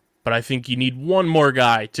 But I think you need one more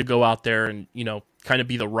guy to go out there and, you know, kind of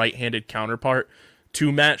be the right-handed counterpart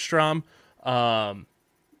to Matt Strahm.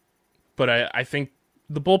 But I think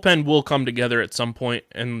the bullpen will come together at some point,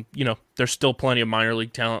 and, you know, there's still plenty of minor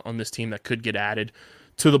league talent on this team that could get added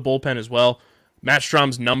to the bullpen as well. Matt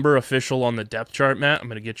Strahm's number official on the depth chart, Matt. I'm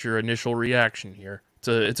going to get your initial reaction here.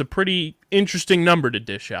 It's a pretty interesting number to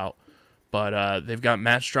dish out, but they've got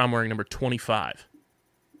Matt Strahm wearing number 25.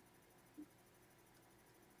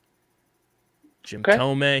 Jim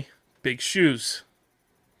Thome, big shoes.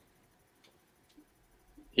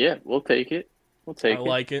 Yeah, we'll take it. I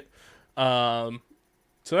like it.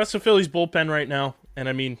 So that's the Phillies bullpen right now. And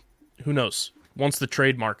I mean, who knows? Once the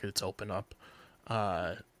trade markets open up,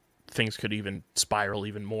 things could even spiral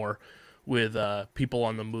even more with people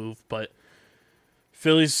on the move. But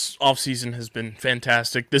Phillies offseason has been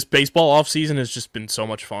fantastic. This baseball offseason has just been so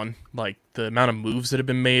much fun. Like, the amount of moves that have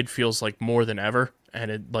been made feels like more than ever. And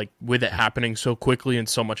it, like, with it happening so quickly and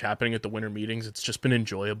so much happening at the winter meetings, it's just been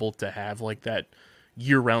enjoyable to have like that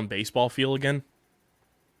year-round baseball feel again.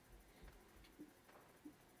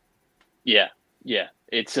 Yeah.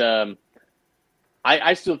 It's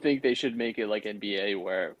I still think they should make it like NBA,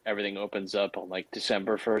 where everything opens up on like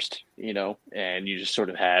December 1st, you know, and you just sort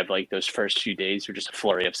of have like those first few days are just a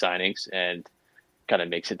flurry of signings and kind of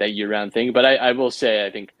makes it that year-round thing. But I will say,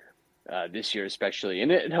 I think this year especially,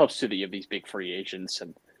 and it helps too that you have these big free agents,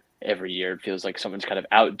 and every year it feels like someone's kind of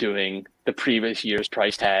outdoing the previous year's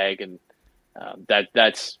price tag, and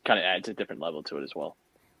that's kind of adds a different level to it as well.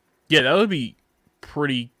 Yeah, that would be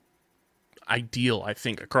pretty ideal, I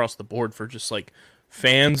think, across the board for just like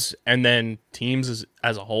fans and then teams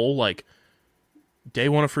as a whole. Like, day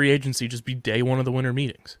one of free agency just be day one of the winter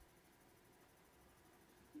meetings.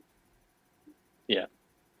 Yeah.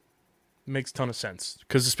 Makes a ton of sense,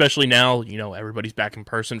 because especially now, you know, everybody's back in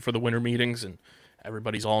person for the winter meetings and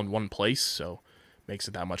everybody's all in one place, so makes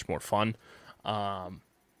it that much more fun.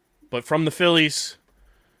 But from the Phillies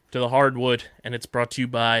to the hardwood, and it's brought to you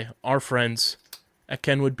by our friends at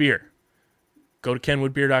Kenwood Beer. Go to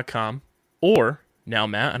kenwoodbeer.com, or now,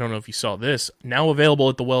 Matt, I don't know if you saw this, now available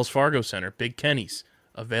at the Wells Fargo Center, Big Kenny's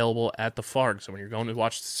available at the Farg. So when you're going to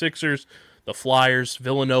watch the Sixers, the Flyers,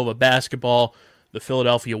 Villanova basketball, the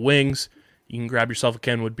Philadelphia Wings, you can grab yourself a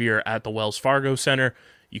Kenwood Beer at the Wells Fargo Center.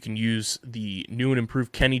 You can use the new and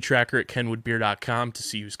improved Kenny tracker at kenwoodbeer.com to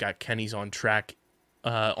see who's got Kenny's on tap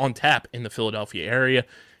in the Philadelphia area.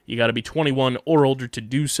 You got to be 21 or older to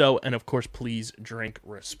do so, and of course, please drink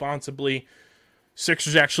responsibly.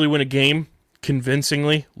 Sixers actually win a game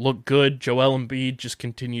convincingly, look good. Joel Embiid just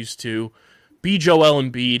continues to be Joel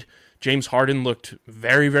Embiid. James Harden looked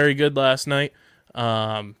very, very good last night.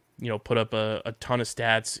 Put up a ton of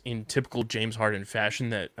stats in typical James Harden fashion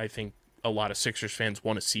that I think a lot of Sixers fans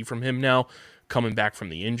want to see from him now, coming back from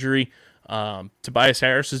the injury. Tobias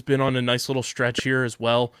Harris has been on a nice little stretch here as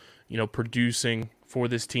well, producing for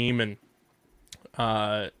this team, and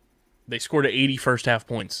they scored 80 first half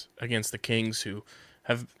points against the Kings, who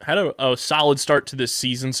have had a solid start to this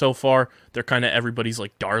season so far. They're kind of everybody's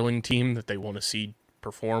like darling team that they want to see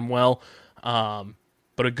perform well.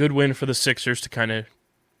 But a good win for the Sixers to kind of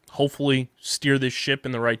hopefully steer this ship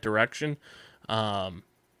in the right direction.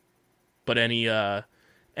 But any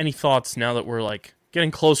thoughts now that we're like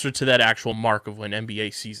getting closer to that actual mark of when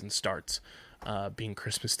NBA season starts, being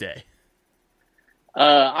Christmas Day?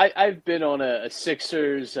 I've been on a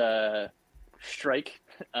Sixers strike.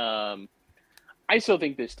 I still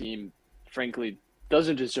think this team, frankly,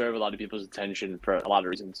 doesn't deserve a lot of people's attention for a lot of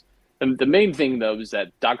reasons. The main thing, though, is that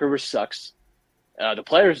Doc Rivers sucks. The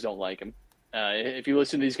players don't like him. If you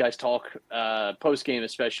listen to these guys talk post-game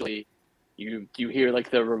especially, you hear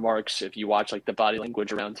like the remarks. If you watch like the body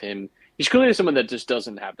language around him, he's clearly someone that just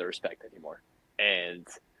doesn't have the respect anymore. And,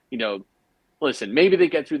 listen, maybe they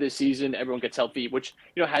get through this season, everyone gets healthy, which,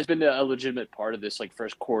 has been a legitimate part of this like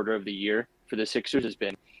first quarter of the year for the Sixers. Has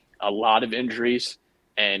been a lot of injuries.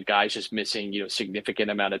 and guys just missing,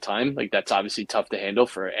 significant amount of time. Like that's obviously tough to handle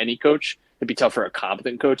for any coach. It'd be tough for a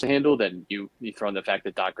competent coach to handle. Then you throw in the fact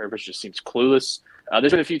that Doc Rivers just seems clueless.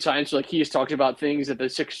 There's been a few times like he has talked about things that the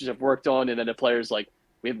Sixers have worked on, and then the players like,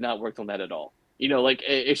 we have not worked on that at all.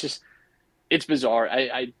 It's bizarre.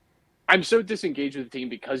 I'm so disengaged with the team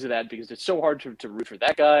because of that, because it's so hard to root for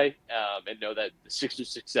that guy and know that the Sixers'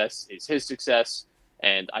 success is his success.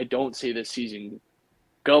 And I don't see this season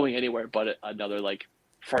going anywhere but another like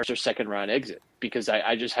first or second round exit, because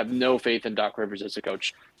I just have no faith in Doc Rivers as a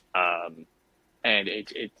coach. And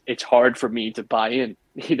it's hard for me to buy in,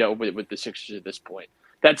 with the Sixers at this point.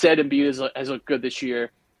 That said, Embiid has looked good this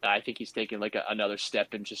year. I think he's taken like another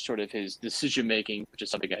step in just sort of his decision making, which is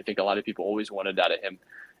something I think a lot of people always wanted out of him.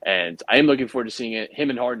 And I am looking forward to seeing him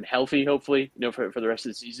and Harden healthy, hopefully, for the rest of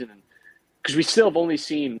the season. And because we still have only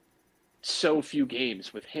seen so few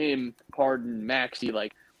games with him, Harden, Maxey,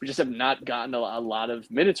 like we just have not gotten a lot of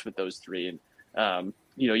minutes with those three. And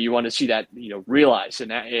you want to see that realized in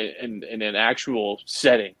an actual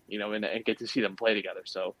setting, and get to see them play together.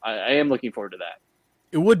 So I am looking forward to that.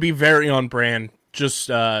 It would be very on brand just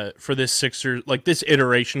for this Sixers, like this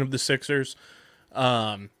iteration of the Sixers,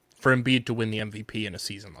 for Embiid to win the MVP in a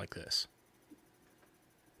season like this.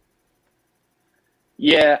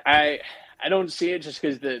 Yeah, I don't see it just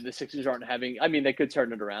because the Sixers aren't having. I mean, they could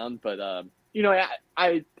turn it around, but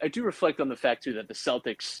I do reflect on the fact too that the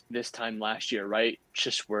Celtics this time last year, right,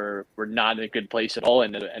 just were not in a good place at all,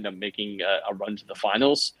 and end up making a run to the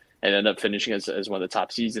finals and end up finishing as one of the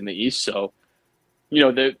top seeds in the East. So,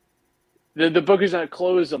 the book is not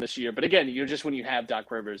closed on this year, but again, just when you have Doc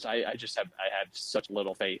Rivers, I have such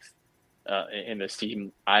little faith in this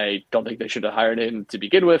team. I don't think they should have hired him to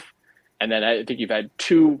begin with, and then I think you've had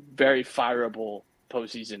two very fireable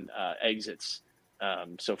postseason exits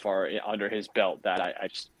so far under his belt that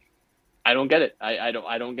I don't get it. I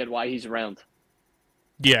don't get why he's around.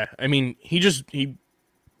 Yeah, I mean, he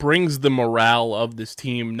brings the morale of this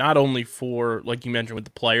team, not only for, like you mentioned, with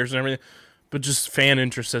the players and everything, but just fan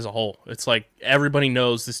interest as a whole. It's like everybody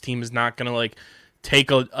knows this team is not going to like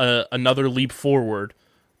take another leap forward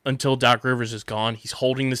until Doc Rivers is gone. He's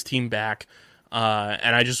holding this team back,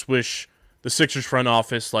 and I just wish the Sixers front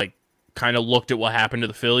office like kind of looked at what happened to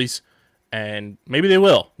the Phillies, and maybe they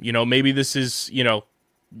will. Maybe this is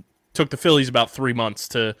took the Phillies about 3 months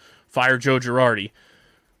to fire Joe Girardi.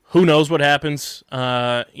 Who knows what happens?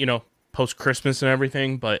 Post Christmas and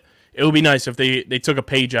everything, but it would be nice if they took a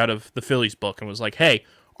page out of the Phillies book and was like, hey,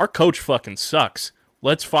 our coach fucking sucks.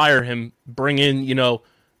 Let's fire him. Bring in,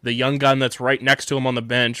 the young gun that's right next to him on the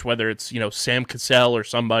bench, whether it's, Sam Cassell or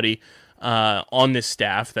somebody on this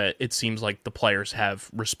staff that it seems like the players have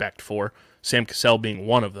respect for, Sam Cassell being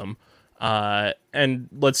one of them. And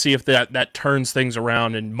let's see if that turns things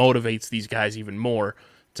around and motivates these guys even more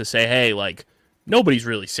to say, hey, like, nobody's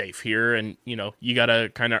really safe here, and, you got to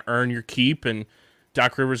kind of earn your keep, and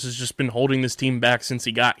Doc Rivers has just been holding this team back since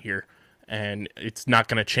he got here, and it's not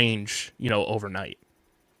going to change, overnight.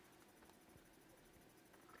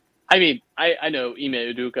 I mean, I know Ime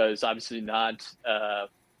Udoka is obviously not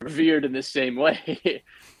revered in the same way.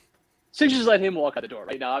 Sixers let him walk out the door.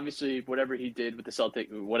 Right now, obviously, whatever he did with the Celtics,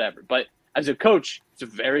 whatever. But as a coach, he's a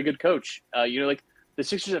very good coach. The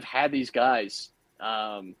Sixers have had these guys,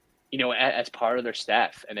 as part of their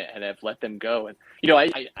staff, and have let them go. And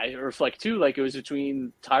I reflect too, like it was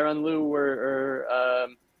between Tyronn Lue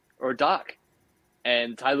or Doc,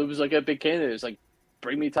 and Ty Lue was like a big candidate. It was like,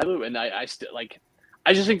 bring me Ty Lue, and I still like.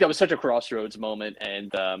 I just think that was such a crossroads moment,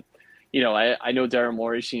 and I know Daryl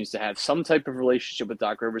Morey seems to have some type of relationship with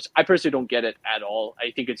Doc Rivers. I personally don't get it at all. I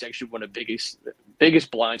think it's actually one of the biggest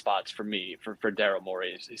blind spots for me for Daryl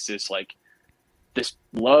Morey is this like this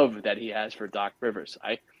love that he has for Doc Rivers.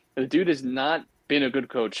 The dude has not been a good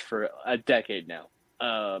coach for a decade now.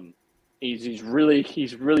 He's really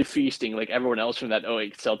feasting like everyone else from that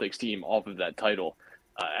 08 Celtics team off of that title,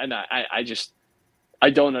 and I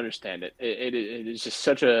don't understand it. It is just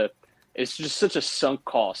such a sunk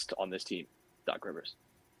cost on this team, Doc Rivers.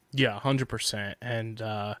 Yeah, 100%. And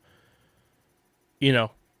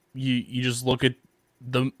you just look at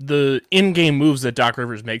the in-game moves that Doc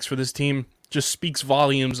Rivers makes for this team just speaks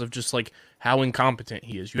volumes of just like how incompetent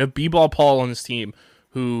he is. You have B-Ball Paul on this team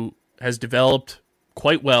who has developed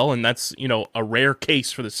quite well, and that's, a rare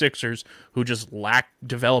case for the Sixers who just lack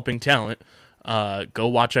developing talent. Go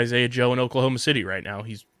watch Isaiah Joe in Oklahoma City right now.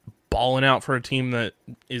 He's balling out for a team that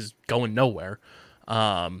is going nowhere.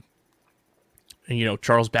 And,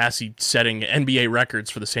 Charles Bassey setting NBA records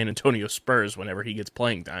for the San Antonio Spurs whenever he gets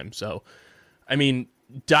playing time. So, I mean,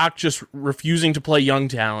 Doc just refusing to play young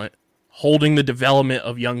talent holding the development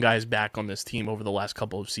of young guys back on this team over the last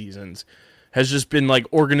couple of seasons has just been like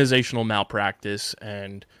organizational malpractice.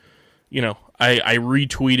 And, you know, I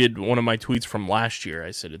retweeted one of my tweets from last year.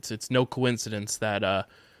 I said it's no coincidence that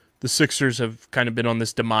the Sixers have kind of been on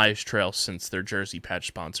this demise trail since their jersey patch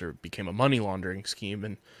sponsor became a money laundering scheme.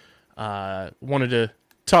 And wanted to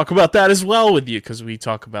talk about that as well with you, because we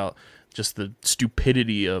talk about just the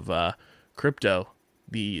stupidity of crypto,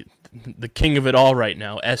 the king of it all right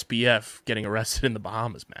now, SBF, getting arrested in the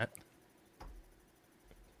Bahamas, Matt.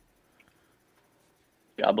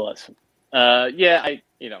 God bless him.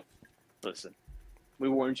 Listen, we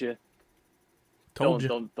warned you. Told you.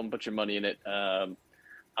 Don't put your money in it.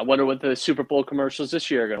 I wonder what the Super Bowl commercials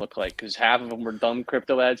this year are going to look like, because half of them were dumb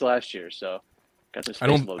crypto ads last year. So got this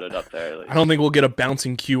face loaded up there. At least. I don't think we'll get a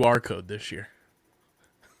bouncing QR code this year.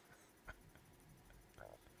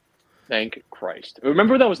 Thank Christ.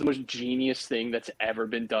 Remember that was the most genius thing that's ever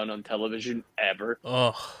been done on television ever?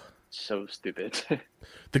 Ugh. So stupid.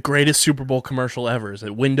 The greatest Super Bowl commercial ever is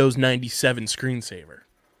a Windows 97 screensaver.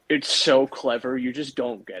 It's so clever. You just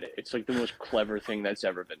don't get it. It's like the most clever thing that's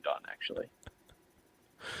ever been done, actually.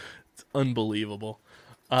 It's unbelievable.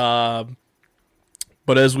 But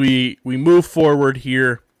as we move forward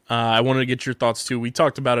here, I wanted to get your thoughts too. We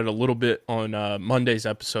talked about it a little bit on Monday's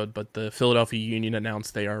episode, but the Philadelphia Union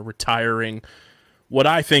announced they are retiring what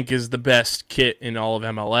I think is the best kit in all of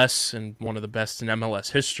MLS and one of the best in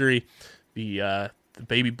MLS history. The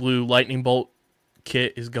baby blue lightning bolt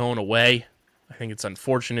kit is going away. I think it's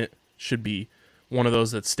unfortunate. Should be one of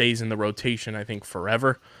those that stays in the rotation, I think,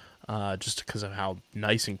 forever, just because of how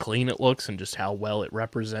nice and clean it looks and just how well it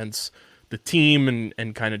represents the team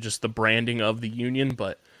and kind of just the branding of the Union.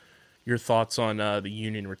 But your thoughts on the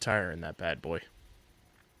Union retiring that bad boy?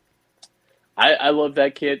 I love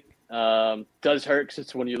that kit. Does hurt because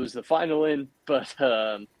it's when you lose the final in, but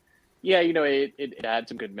it had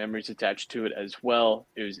some good memories attached to it as well.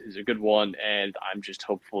 It was a good one, and I'm just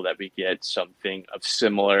hopeful that we get something of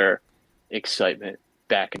similar excitement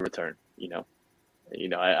back in return.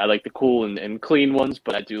 I like the cool and clean ones,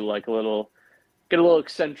 but I do like get a little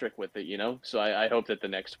eccentric with it. So I hope that the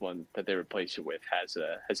next one that they replace it with has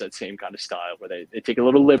that same kind of style where they take a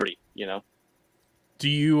little liberty. Do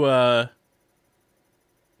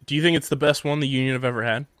you think it's the best one the Union have ever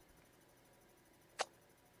had?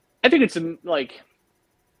 I think it's like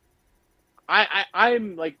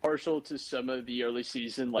I'm like partial to some of the early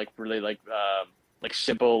season, like really like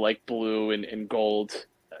simple like blue and gold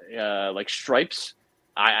like stripes.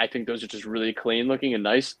 I think those are just really clean looking and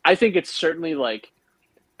nice. I think it's certainly like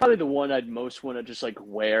probably the one I'd most want to just like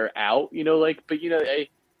wear out, but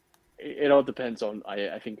it all depends on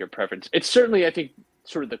I think your preference. It's certainly I think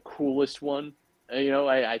sort of the coolest one.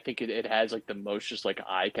 I think it has like the most just like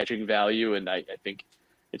eye catching value, and I think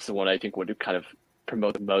it's the one I think would kind of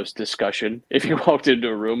promote the most discussion if you walked into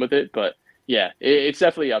a room with it. But yeah, it's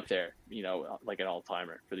definitely up there, like an all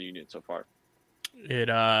timer for the Union so far. It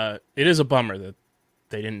is a bummer that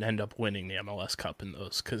they didn't end up winning the MLS Cup in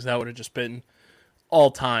those, because that would have just been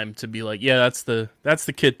all time to be like, yeah, that's the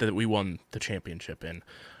kit that we won the championship in.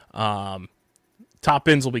 Top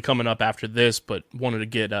ends will be coming up after this, but wanted to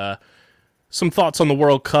get some thoughts on the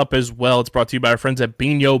World Cup as well. It's brought to you by our friends at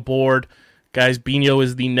Binho Board. Guys, Binho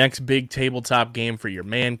is the next big tabletop game for your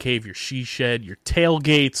man cave, your she shed, your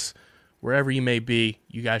tailgates, wherever you may be.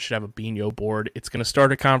 You guys should have a Binho board. It's going to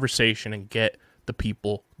start a conversation and get the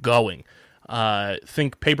people going.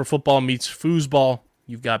 Think paper football meets foosball.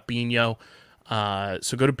 You've got Binho.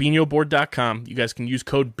 So go to binhoboard.com. You guys can use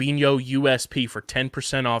code BINHOUSP for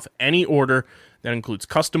 10% off any order. That includes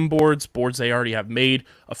custom boards they already have made,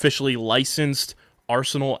 officially licensed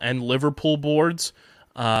Arsenal and Liverpool boards,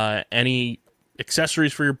 any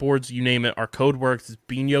accessories for your boards, you name it. Our code works. It's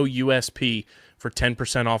BINHOUSP for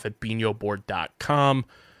 10% off at binhoboard.com.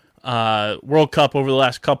 World Cup over the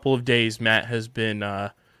last couple of days, Matt, has been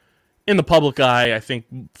in the public eye, I think,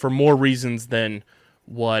 for more reasons than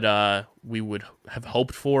what we would have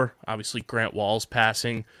hoped for. Obviously, Grant Wall's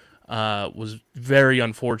passing was very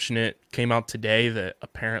unfortunate. Came out today that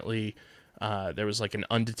apparently there was like an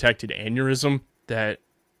undetected aneurysm that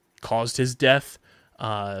caused his death.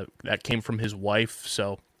 That came from his wife.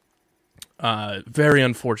 So very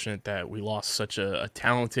unfortunate that we lost such a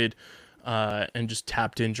talented and just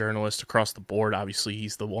tapped in journalist across the board. Obviously,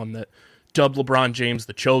 he's the one that dubbed LeBron James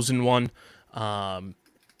the chosen one.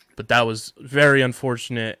 But that was very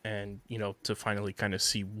unfortunate, and to finally kind of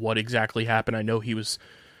see what exactly happened. I know he was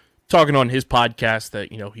talking on his podcast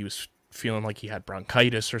that he was feeling like he had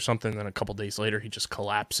bronchitis or something. Then a couple days later, he just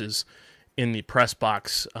collapses in the press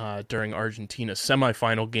box during Argentina's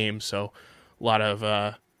semifinal game. So a lot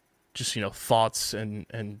of just, thoughts and,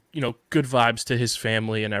 good vibes to his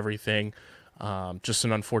family and everything. Just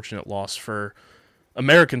an unfortunate loss for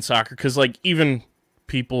American soccer, because even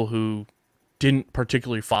people who didn't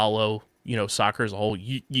particularly follow, soccer as a whole,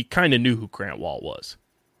 you kind of knew who Grant Wahl was.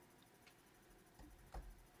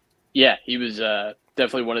 Yeah, he was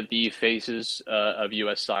definitely one of the faces of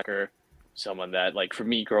U.S. soccer. Someone that, for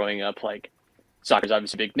me growing up, soccer's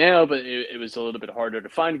obviously big now, but it was a little bit harder to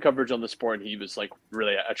find coverage on the sport. And he was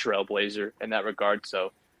really a trailblazer in that regard.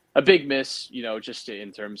 So a big miss, just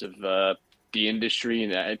in terms of the industry,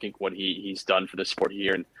 and I think what he's done for the sport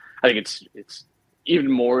here. And I think it's even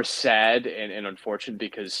more sad and unfortunate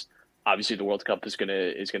because obviously the World Cup is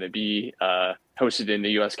gonna be hosted in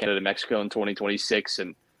the U.S., Canada, Mexico in 2026,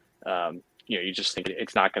 and you just think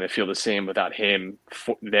it's not going to feel the same without him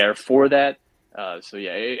there for that. So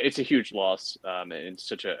yeah, it's a huge loss and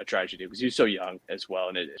such a tragedy because he was so young as well,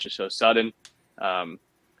 and it's just so sudden.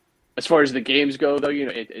 As far as the games go, though,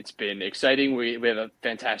 it's been exciting. We have a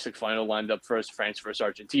fantastic final lined up for us: France versus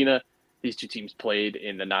Argentina. These two teams played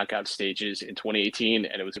in the knockout stages in 2018,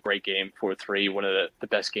 and it was a great game, 4-3, one of the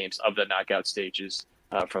best games of the knockout stages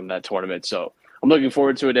from that tournament. So I'm looking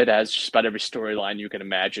forward to it. It has just about every storyline you can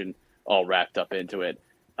imagine all wrapped up into it.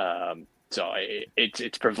 So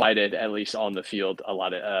it's provided, at least on the field, a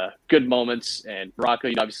lot of good moments. And Morocco,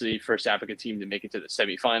 obviously, first African team to make it to the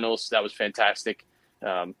semifinals. That was fantastic.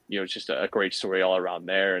 It's just a great story all around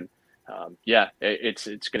there. And it's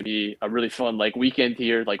going to be a really fun weekend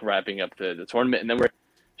here, wrapping up the tournament, and then we're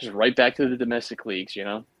just right back to the domestic leagues.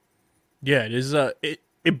 Yeah, it is.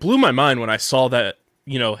 It blew my mind when I saw that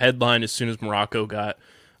headline as soon as Morocco got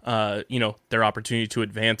their opportunity to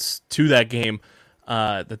advance to that game,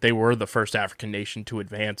 that they were the first African nation to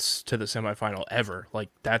advance to the semifinal ever.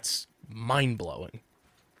 That's mind blowing.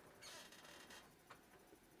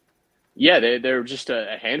 Yeah, they're just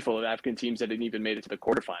a handful of African teams that didn't even made it to the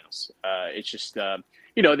quarterfinals. It's just,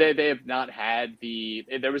 they have not had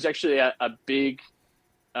there was actually a big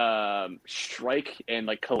strike and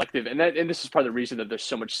collective, and this is part of the reason that there's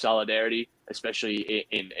so much solidarity, especially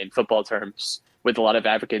in football terms, with a lot of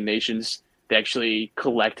African nations. They actually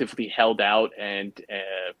collectively held out and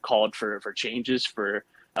called for changes, for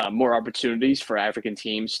more opportunities for African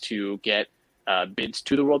teams to get bids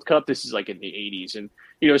to the World Cup. This is in the 80s. And,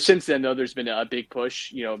 since then, though, there's been a big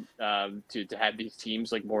push, to have these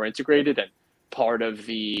teams more integrated. And part of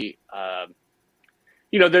the,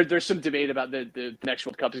 there's some debate about the next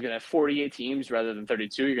World Cup is going to have 48 teams rather than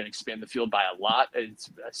 32. You're going to expand the field by a lot.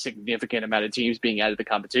 It's a significant amount of teams being added to the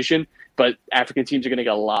competition, but African teams are going to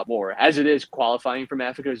get a lot more. As it is, qualifying from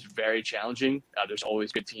Africa is very challenging. There's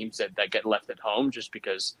always good teams that get left at home just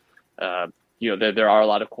because, there are a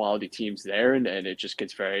lot of quality teams there, and it just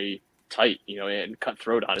gets very tight, and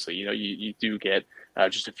cutthroat, honestly. You do get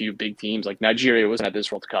just a few big teams. Nigeria wasn't at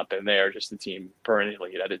this World Cup, and they're just a team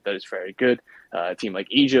perennially that is very good. A team like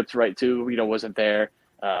Egypt, right, too, wasn't there.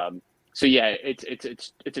 So yeah,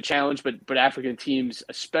 it's a challenge, but African teams,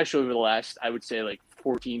 especially over the last, I would say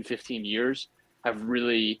 14, 15 years, have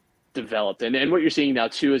really developed. And what you're seeing now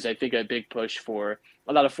too is, I think, a big push for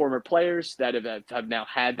a lot of former players that have now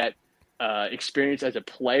had that experience as a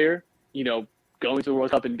player, going to the World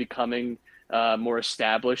Cup and becoming more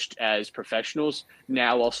established as professionals,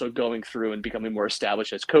 now also going through and becoming more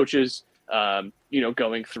established as coaches,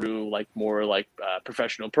 going through more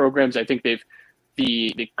professional programs. I think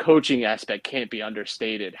the coaching aspect can't be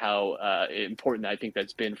understated, how important I think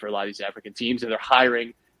that's been for a lot of these African teams. And they're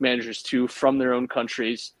hiring managers too from their own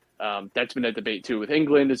countries. That's been a debate too with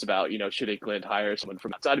England. It's about, should England hire someone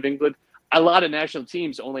from outside of England? A lot of national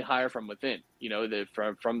teams only hire from within,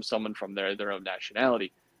 from someone from their own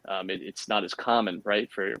nationality. It's not as common, right,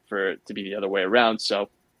 for it to be the other way around. So,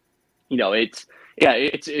 it's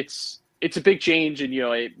a big change.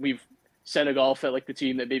 And, Senegal felt like the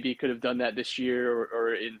team that maybe could have done that this year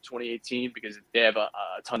or in 2018, because they have a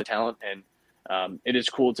ton of talent, and it is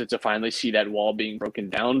cool to finally see that wall being broken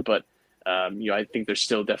down. But, I think there's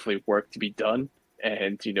still definitely work to be done,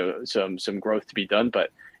 and, some growth to be done.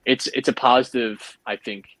 But it's a positive, I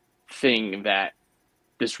think, thing that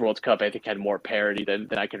this World Cup, I think, had more parity than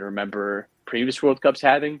I can remember previous World Cups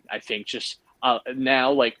having. I think just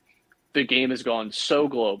now, the game has gone so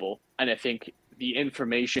global, and I think the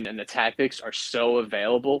information and the tactics are so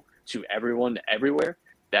available to everyone everywhere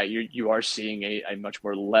that you are seeing a much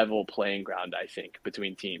more level playing ground, I think,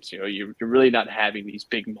 between teams. You're really not having these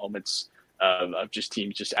big moments of just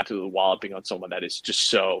teams just absolutely walloping on someone that is just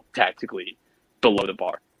so tactically below the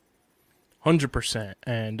bar. 100%.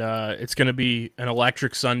 And it's going to be an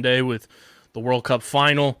electric Sunday with the World Cup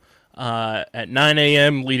final. at 9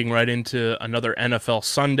 a.m., leading right into another NFL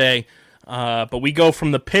Sunday. But we go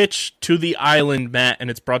from the pitch to the island, Matt, and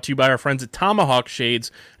it's brought to you by our friends at Tomahawk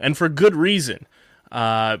Shades, and for good reason.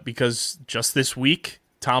 Because just this week,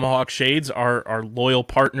 Tomahawk Shades, our loyal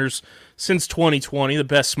partners since 2020, the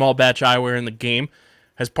best small batch eyewear in the game,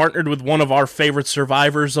 has partnered with one of our favorite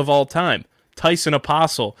survivors of all time, Tyson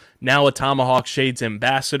Apostle, now a Tomahawk Shades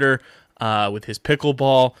ambassador with his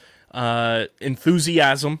pickleball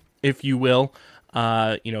enthusiasm, if you will.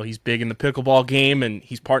 He's big in the pickleball game, and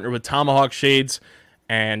he's partnered with Tomahawk Shades,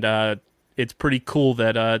 and it's pretty cool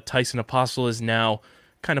that Tyson Apostle is now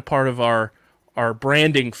kind of part of our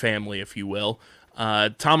branding family, if you will.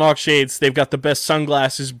 Tomahawk Shades, they've got the best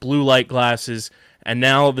sunglasses, blue light glasses, and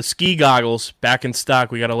now the ski goggles back in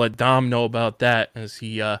stock. We got to let Dom know about that as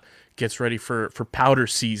he gets ready for powder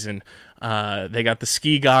season. They got the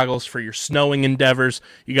ski goggles for your snowing endeavors.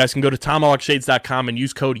 You guys can go to tomahawkshades.com and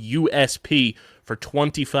use code USP for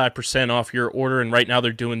 25% off your order. And right now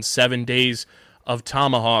they're doing 7 days of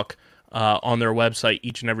Tomahawk on their website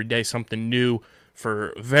each and every day, something new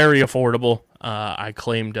for very affordable. I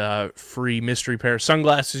claimed free mystery pair of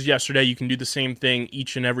sunglasses yesterday. You can do the same thing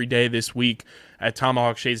each and every day this week at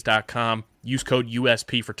tomahawkshades.com. Use code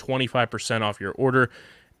USP for 25% off your order.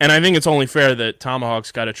 And I think it's only fair that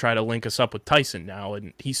Tomahawk's got to try to link us up with Tyson now.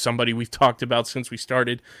 And he's somebody we've talked about since we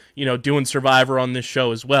started, doing Survivor on this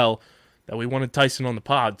show as well, that we wanted Tyson on the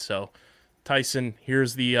pod. So, Tyson,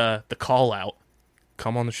 here's the call out.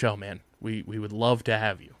 Come on the show, man. We would love to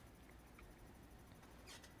have you.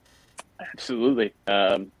 Absolutely.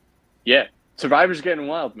 Yeah, Survivor's getting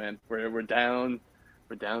wild, man. We're down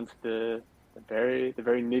to the very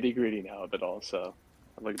nitty gritty now of it all. So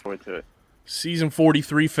I'm looking forward to it. Season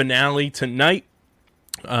 43 finale tonight.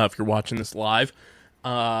 If you're watching this live,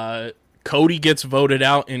 Cody gets voted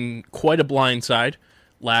out in quite a blindside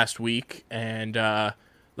last week, and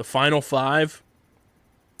the final five,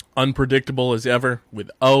 unpredictable as ever, with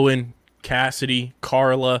Owen, Cassidy,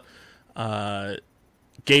 Carla,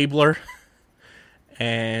 Gabler,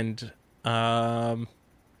 and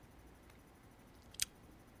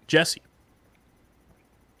Jesse.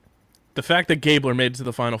 The fact that Gabler made it to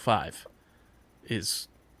the final five is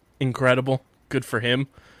incredible. Good for him,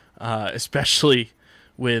 especially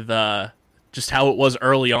with just how it was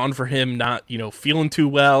early on for him, not feeling too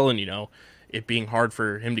well, and it being hard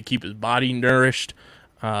for him to keep his body nourished.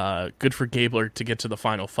 Good for Gabler to get to the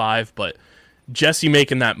final five, but Jesse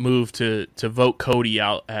making that move to vote Cody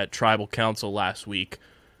out at Tribal Council last week,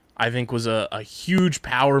 I think was a huge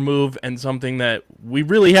power move, and something that we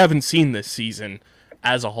really haven't seen this season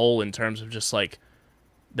as a whole, in terms of just like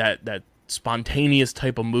that spontaneous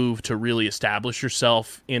type of move to really establish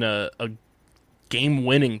yourself in a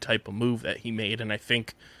game-winning type of move that he made. And I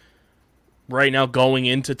think right now, going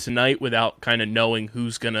into tonight without kind of knowing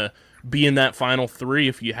who's going to be in that final three,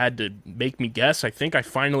 if you had to make me guess, I think I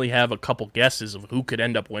finally have a couple guesses of who could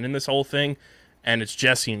end up winning this whole thing, and it's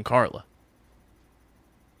Jesse and Carla.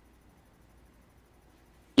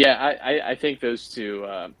 Yeah, I think those two,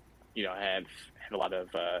 have a lot of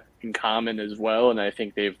in common as well, and I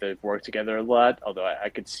think they've worked together a lot. Although I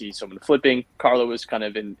could see someone flipping. Carla was kind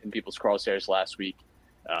of in people's crosshairs last week,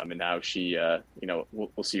 and now she,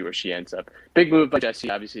 we'll see where she ends up. Big move by Jesse,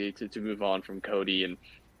 obviously, to move on from Cody, and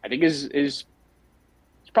I think is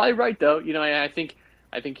probably right though. I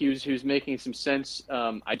think he was making some sense.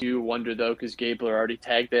 I do wonder though, because Gabler already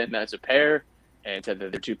tagged in as a pair and said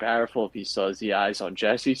that they're too powerful if he still has the eyes on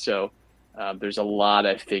Jesse. So there's a lot,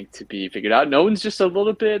 I think, to be figured out. No one's just a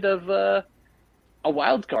little bit of a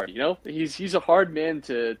wild card. He's a hard man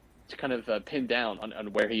to kind of pin down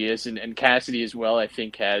on where he is, and Cassidy as well. I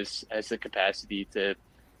think has the capacity to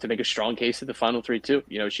make a strong case at the final three too.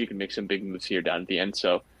 She can make some big moves here down at the end.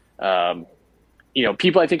 So,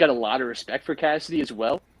 people I think got a lot of respect for Cassidy as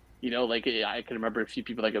well. I can remember a few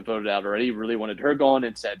people that got voted out already really wanted her gone,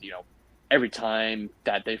 and said, every time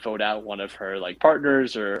that they vote out one of her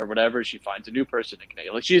partners or whatever, she finds a new person to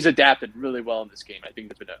connect. She's adapted really well in this game. I think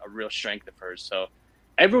that's been a real strength of hers. So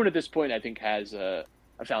everyone at this point, I think, has a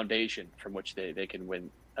foundation from which they can win,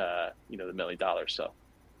 the $1 million. So.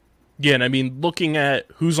 Yeah, and I mean, looking at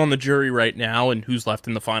who's on the jury right now and who's left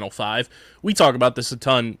in the final five, we talk about this a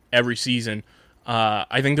ton every season.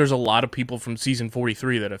 I think there's a lot of people from season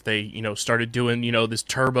 43 that if they, started doing, this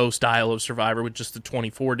turbo style of Survivor with just the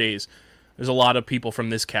 24 days, there's a lot of people from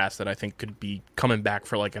this cast that I think could be coming back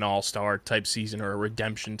for an all-star type season or a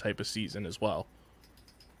redemption type of season as well.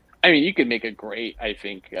 I mean, you could make a great, I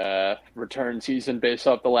think, return season based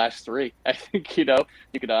off the last three. I think, you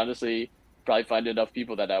could honestly probably find enough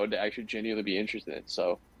people that I would actually genuinely be interested in.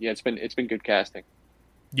 So, yeah, it's been good casting.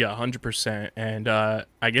 Yeah, 100%. And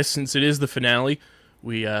I guess since it is the finale,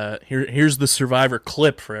 we here's the Survivor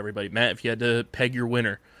clip for everybody. Matt, if you had to peg your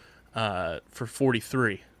winner for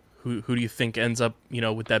 43, who do you think ends up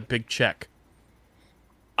with that big check?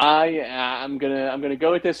 I'm gonna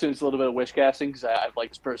go with this, and it's a little bit of wish casting because I've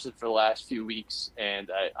liked this person for the last few weeks, and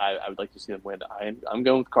I would like to see them win. I'm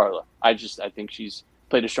going with Carla. I think she's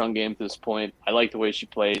played a strong game to this point. I like the way she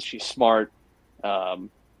plays. She's smart,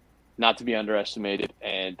 not to be underestimated,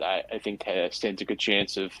 and I think stands a good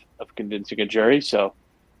chance of convincing a jury. So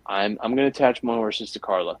I'm going to attach my horses to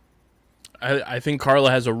Carla. I think Carla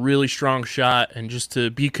has a really strong shot, and just to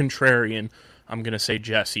be contrarian, I'm going to say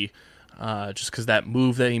Jesse. Just because that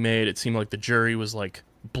move that he made, it seemed like the jury was like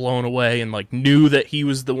blown away and like knew that he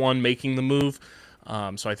was the one making the move.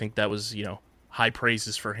 So I think that was high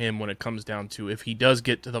praises for him when it comes down to if he does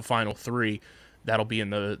get to the final three, that'll be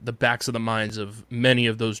in the backs of the minds of many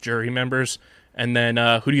of those jury members. And then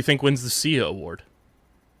who do you think wins the Sia award?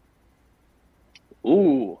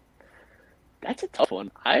 Ooh, that's a tough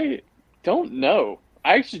one. I don't know.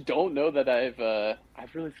 I actually don't know that I've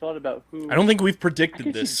really thought about who. I don't think we've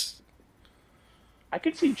predicted this. I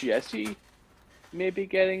could see Jesse maybe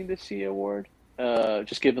getting the C award,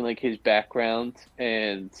 just given like his background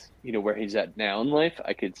and where he's at now in life.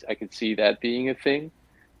 I could see that being a thing.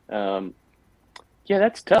 Yeah,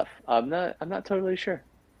 that's tough. I'm not totally sure.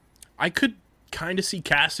 I could kind of see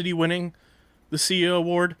Cassidy winning the CEO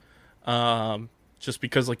award, just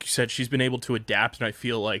because, like you said, she's been able to adapt, and I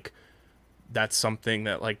feel like that's something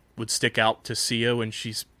that like would stick out to Sia when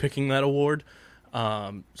she's picking that award.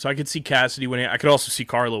 So I could see Cassidy winning. I could also see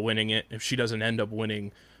Carla winning it. If she doesn't end up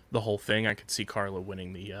winning the whole thing, I could see Carla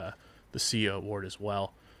winning the CEO award as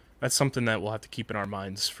well. That's something that we'll have to keep in our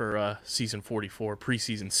minds for season 44,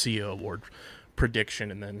 preseason CEO award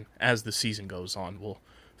prediction. And then as the season goes on, we'll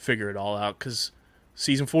figure it all out, because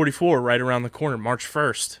season 44, right around the corner, March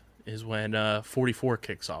 1st, is when 44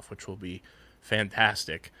 kicks off, which will be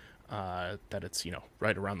fantastic. That it's,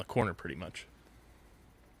 right around the corner pretty much.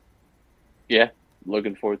 Yeah,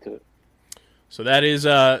 looking forward to it. So that is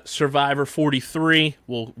Survivor 43.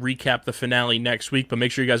 We'll recap the finale next week, but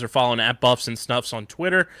make sure you guys are following at Buffs and Snuffs on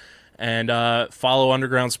Twitter, and follow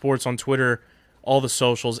Underground Sports on Twitter, all the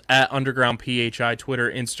socials, at Underground PHI, Twitter,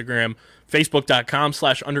 Instagram,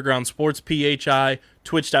 Facebook.com/Underground Sports PHI,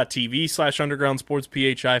 Twitch.tv/Underground Sports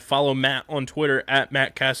PHI. Follow Matt on Twitter at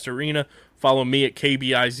Matt Castorina. Follow me at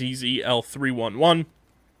KBIZZL311.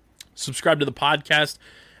 Subscribe to the podcast,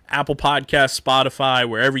 Apple Podcasts, Spotify,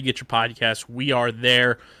 wherever you get your podcasts. We are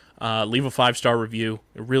there. Leave a 5-star review.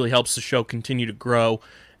 It really helps the show continue to grow.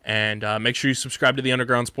 And make sure you subscribe to the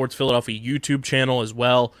Underground Sports Philadelphia YouTube channel as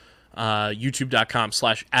well.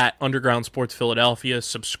 YouTube.com/@Underground Sports Philadelphia.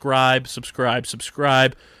 Subscribe.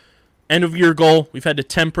 End of year goal. We've had to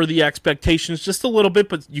temper the expectations just a little bit,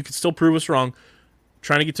 but you can still prove us wrong.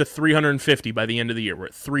 Trying to get to 350 by the end of the year. We're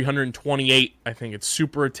at 328. I think it's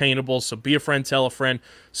super attainable. So be a friend, tell a friend.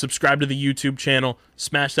 Subscribe to the YouTube channel.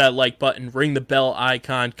 Smash that like button. Ring the bell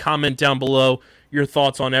icon. Comment down below your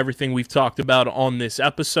thoughts on everything we've talked about on this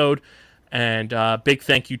episode. And big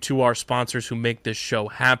thank you to our sponsors who make this show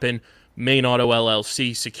happen. Main Auto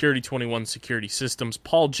LLC, Security 21 Security Systems,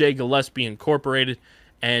 Paul J. Gillespie Incorporated,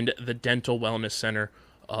 and the Dental Wellness Center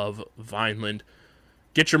of Vineland.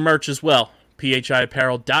 Get your merch as well.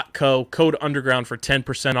 phiapparel.co, code underground for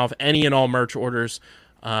 10% off any and all merch orders.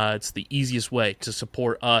 It's the easiest way to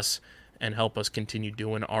support us and help us continue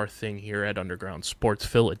doing our thing here at Underground Sports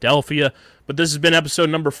Philadelphia. But this has been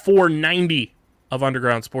episode number 490 of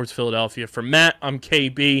Underground Sports Philadelphia. For Matt, I'm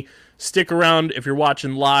KB. Stick around if you're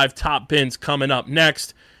watching live. Top Bins coming up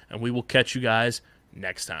next, and we will catch you guys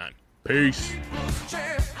next time. Peace.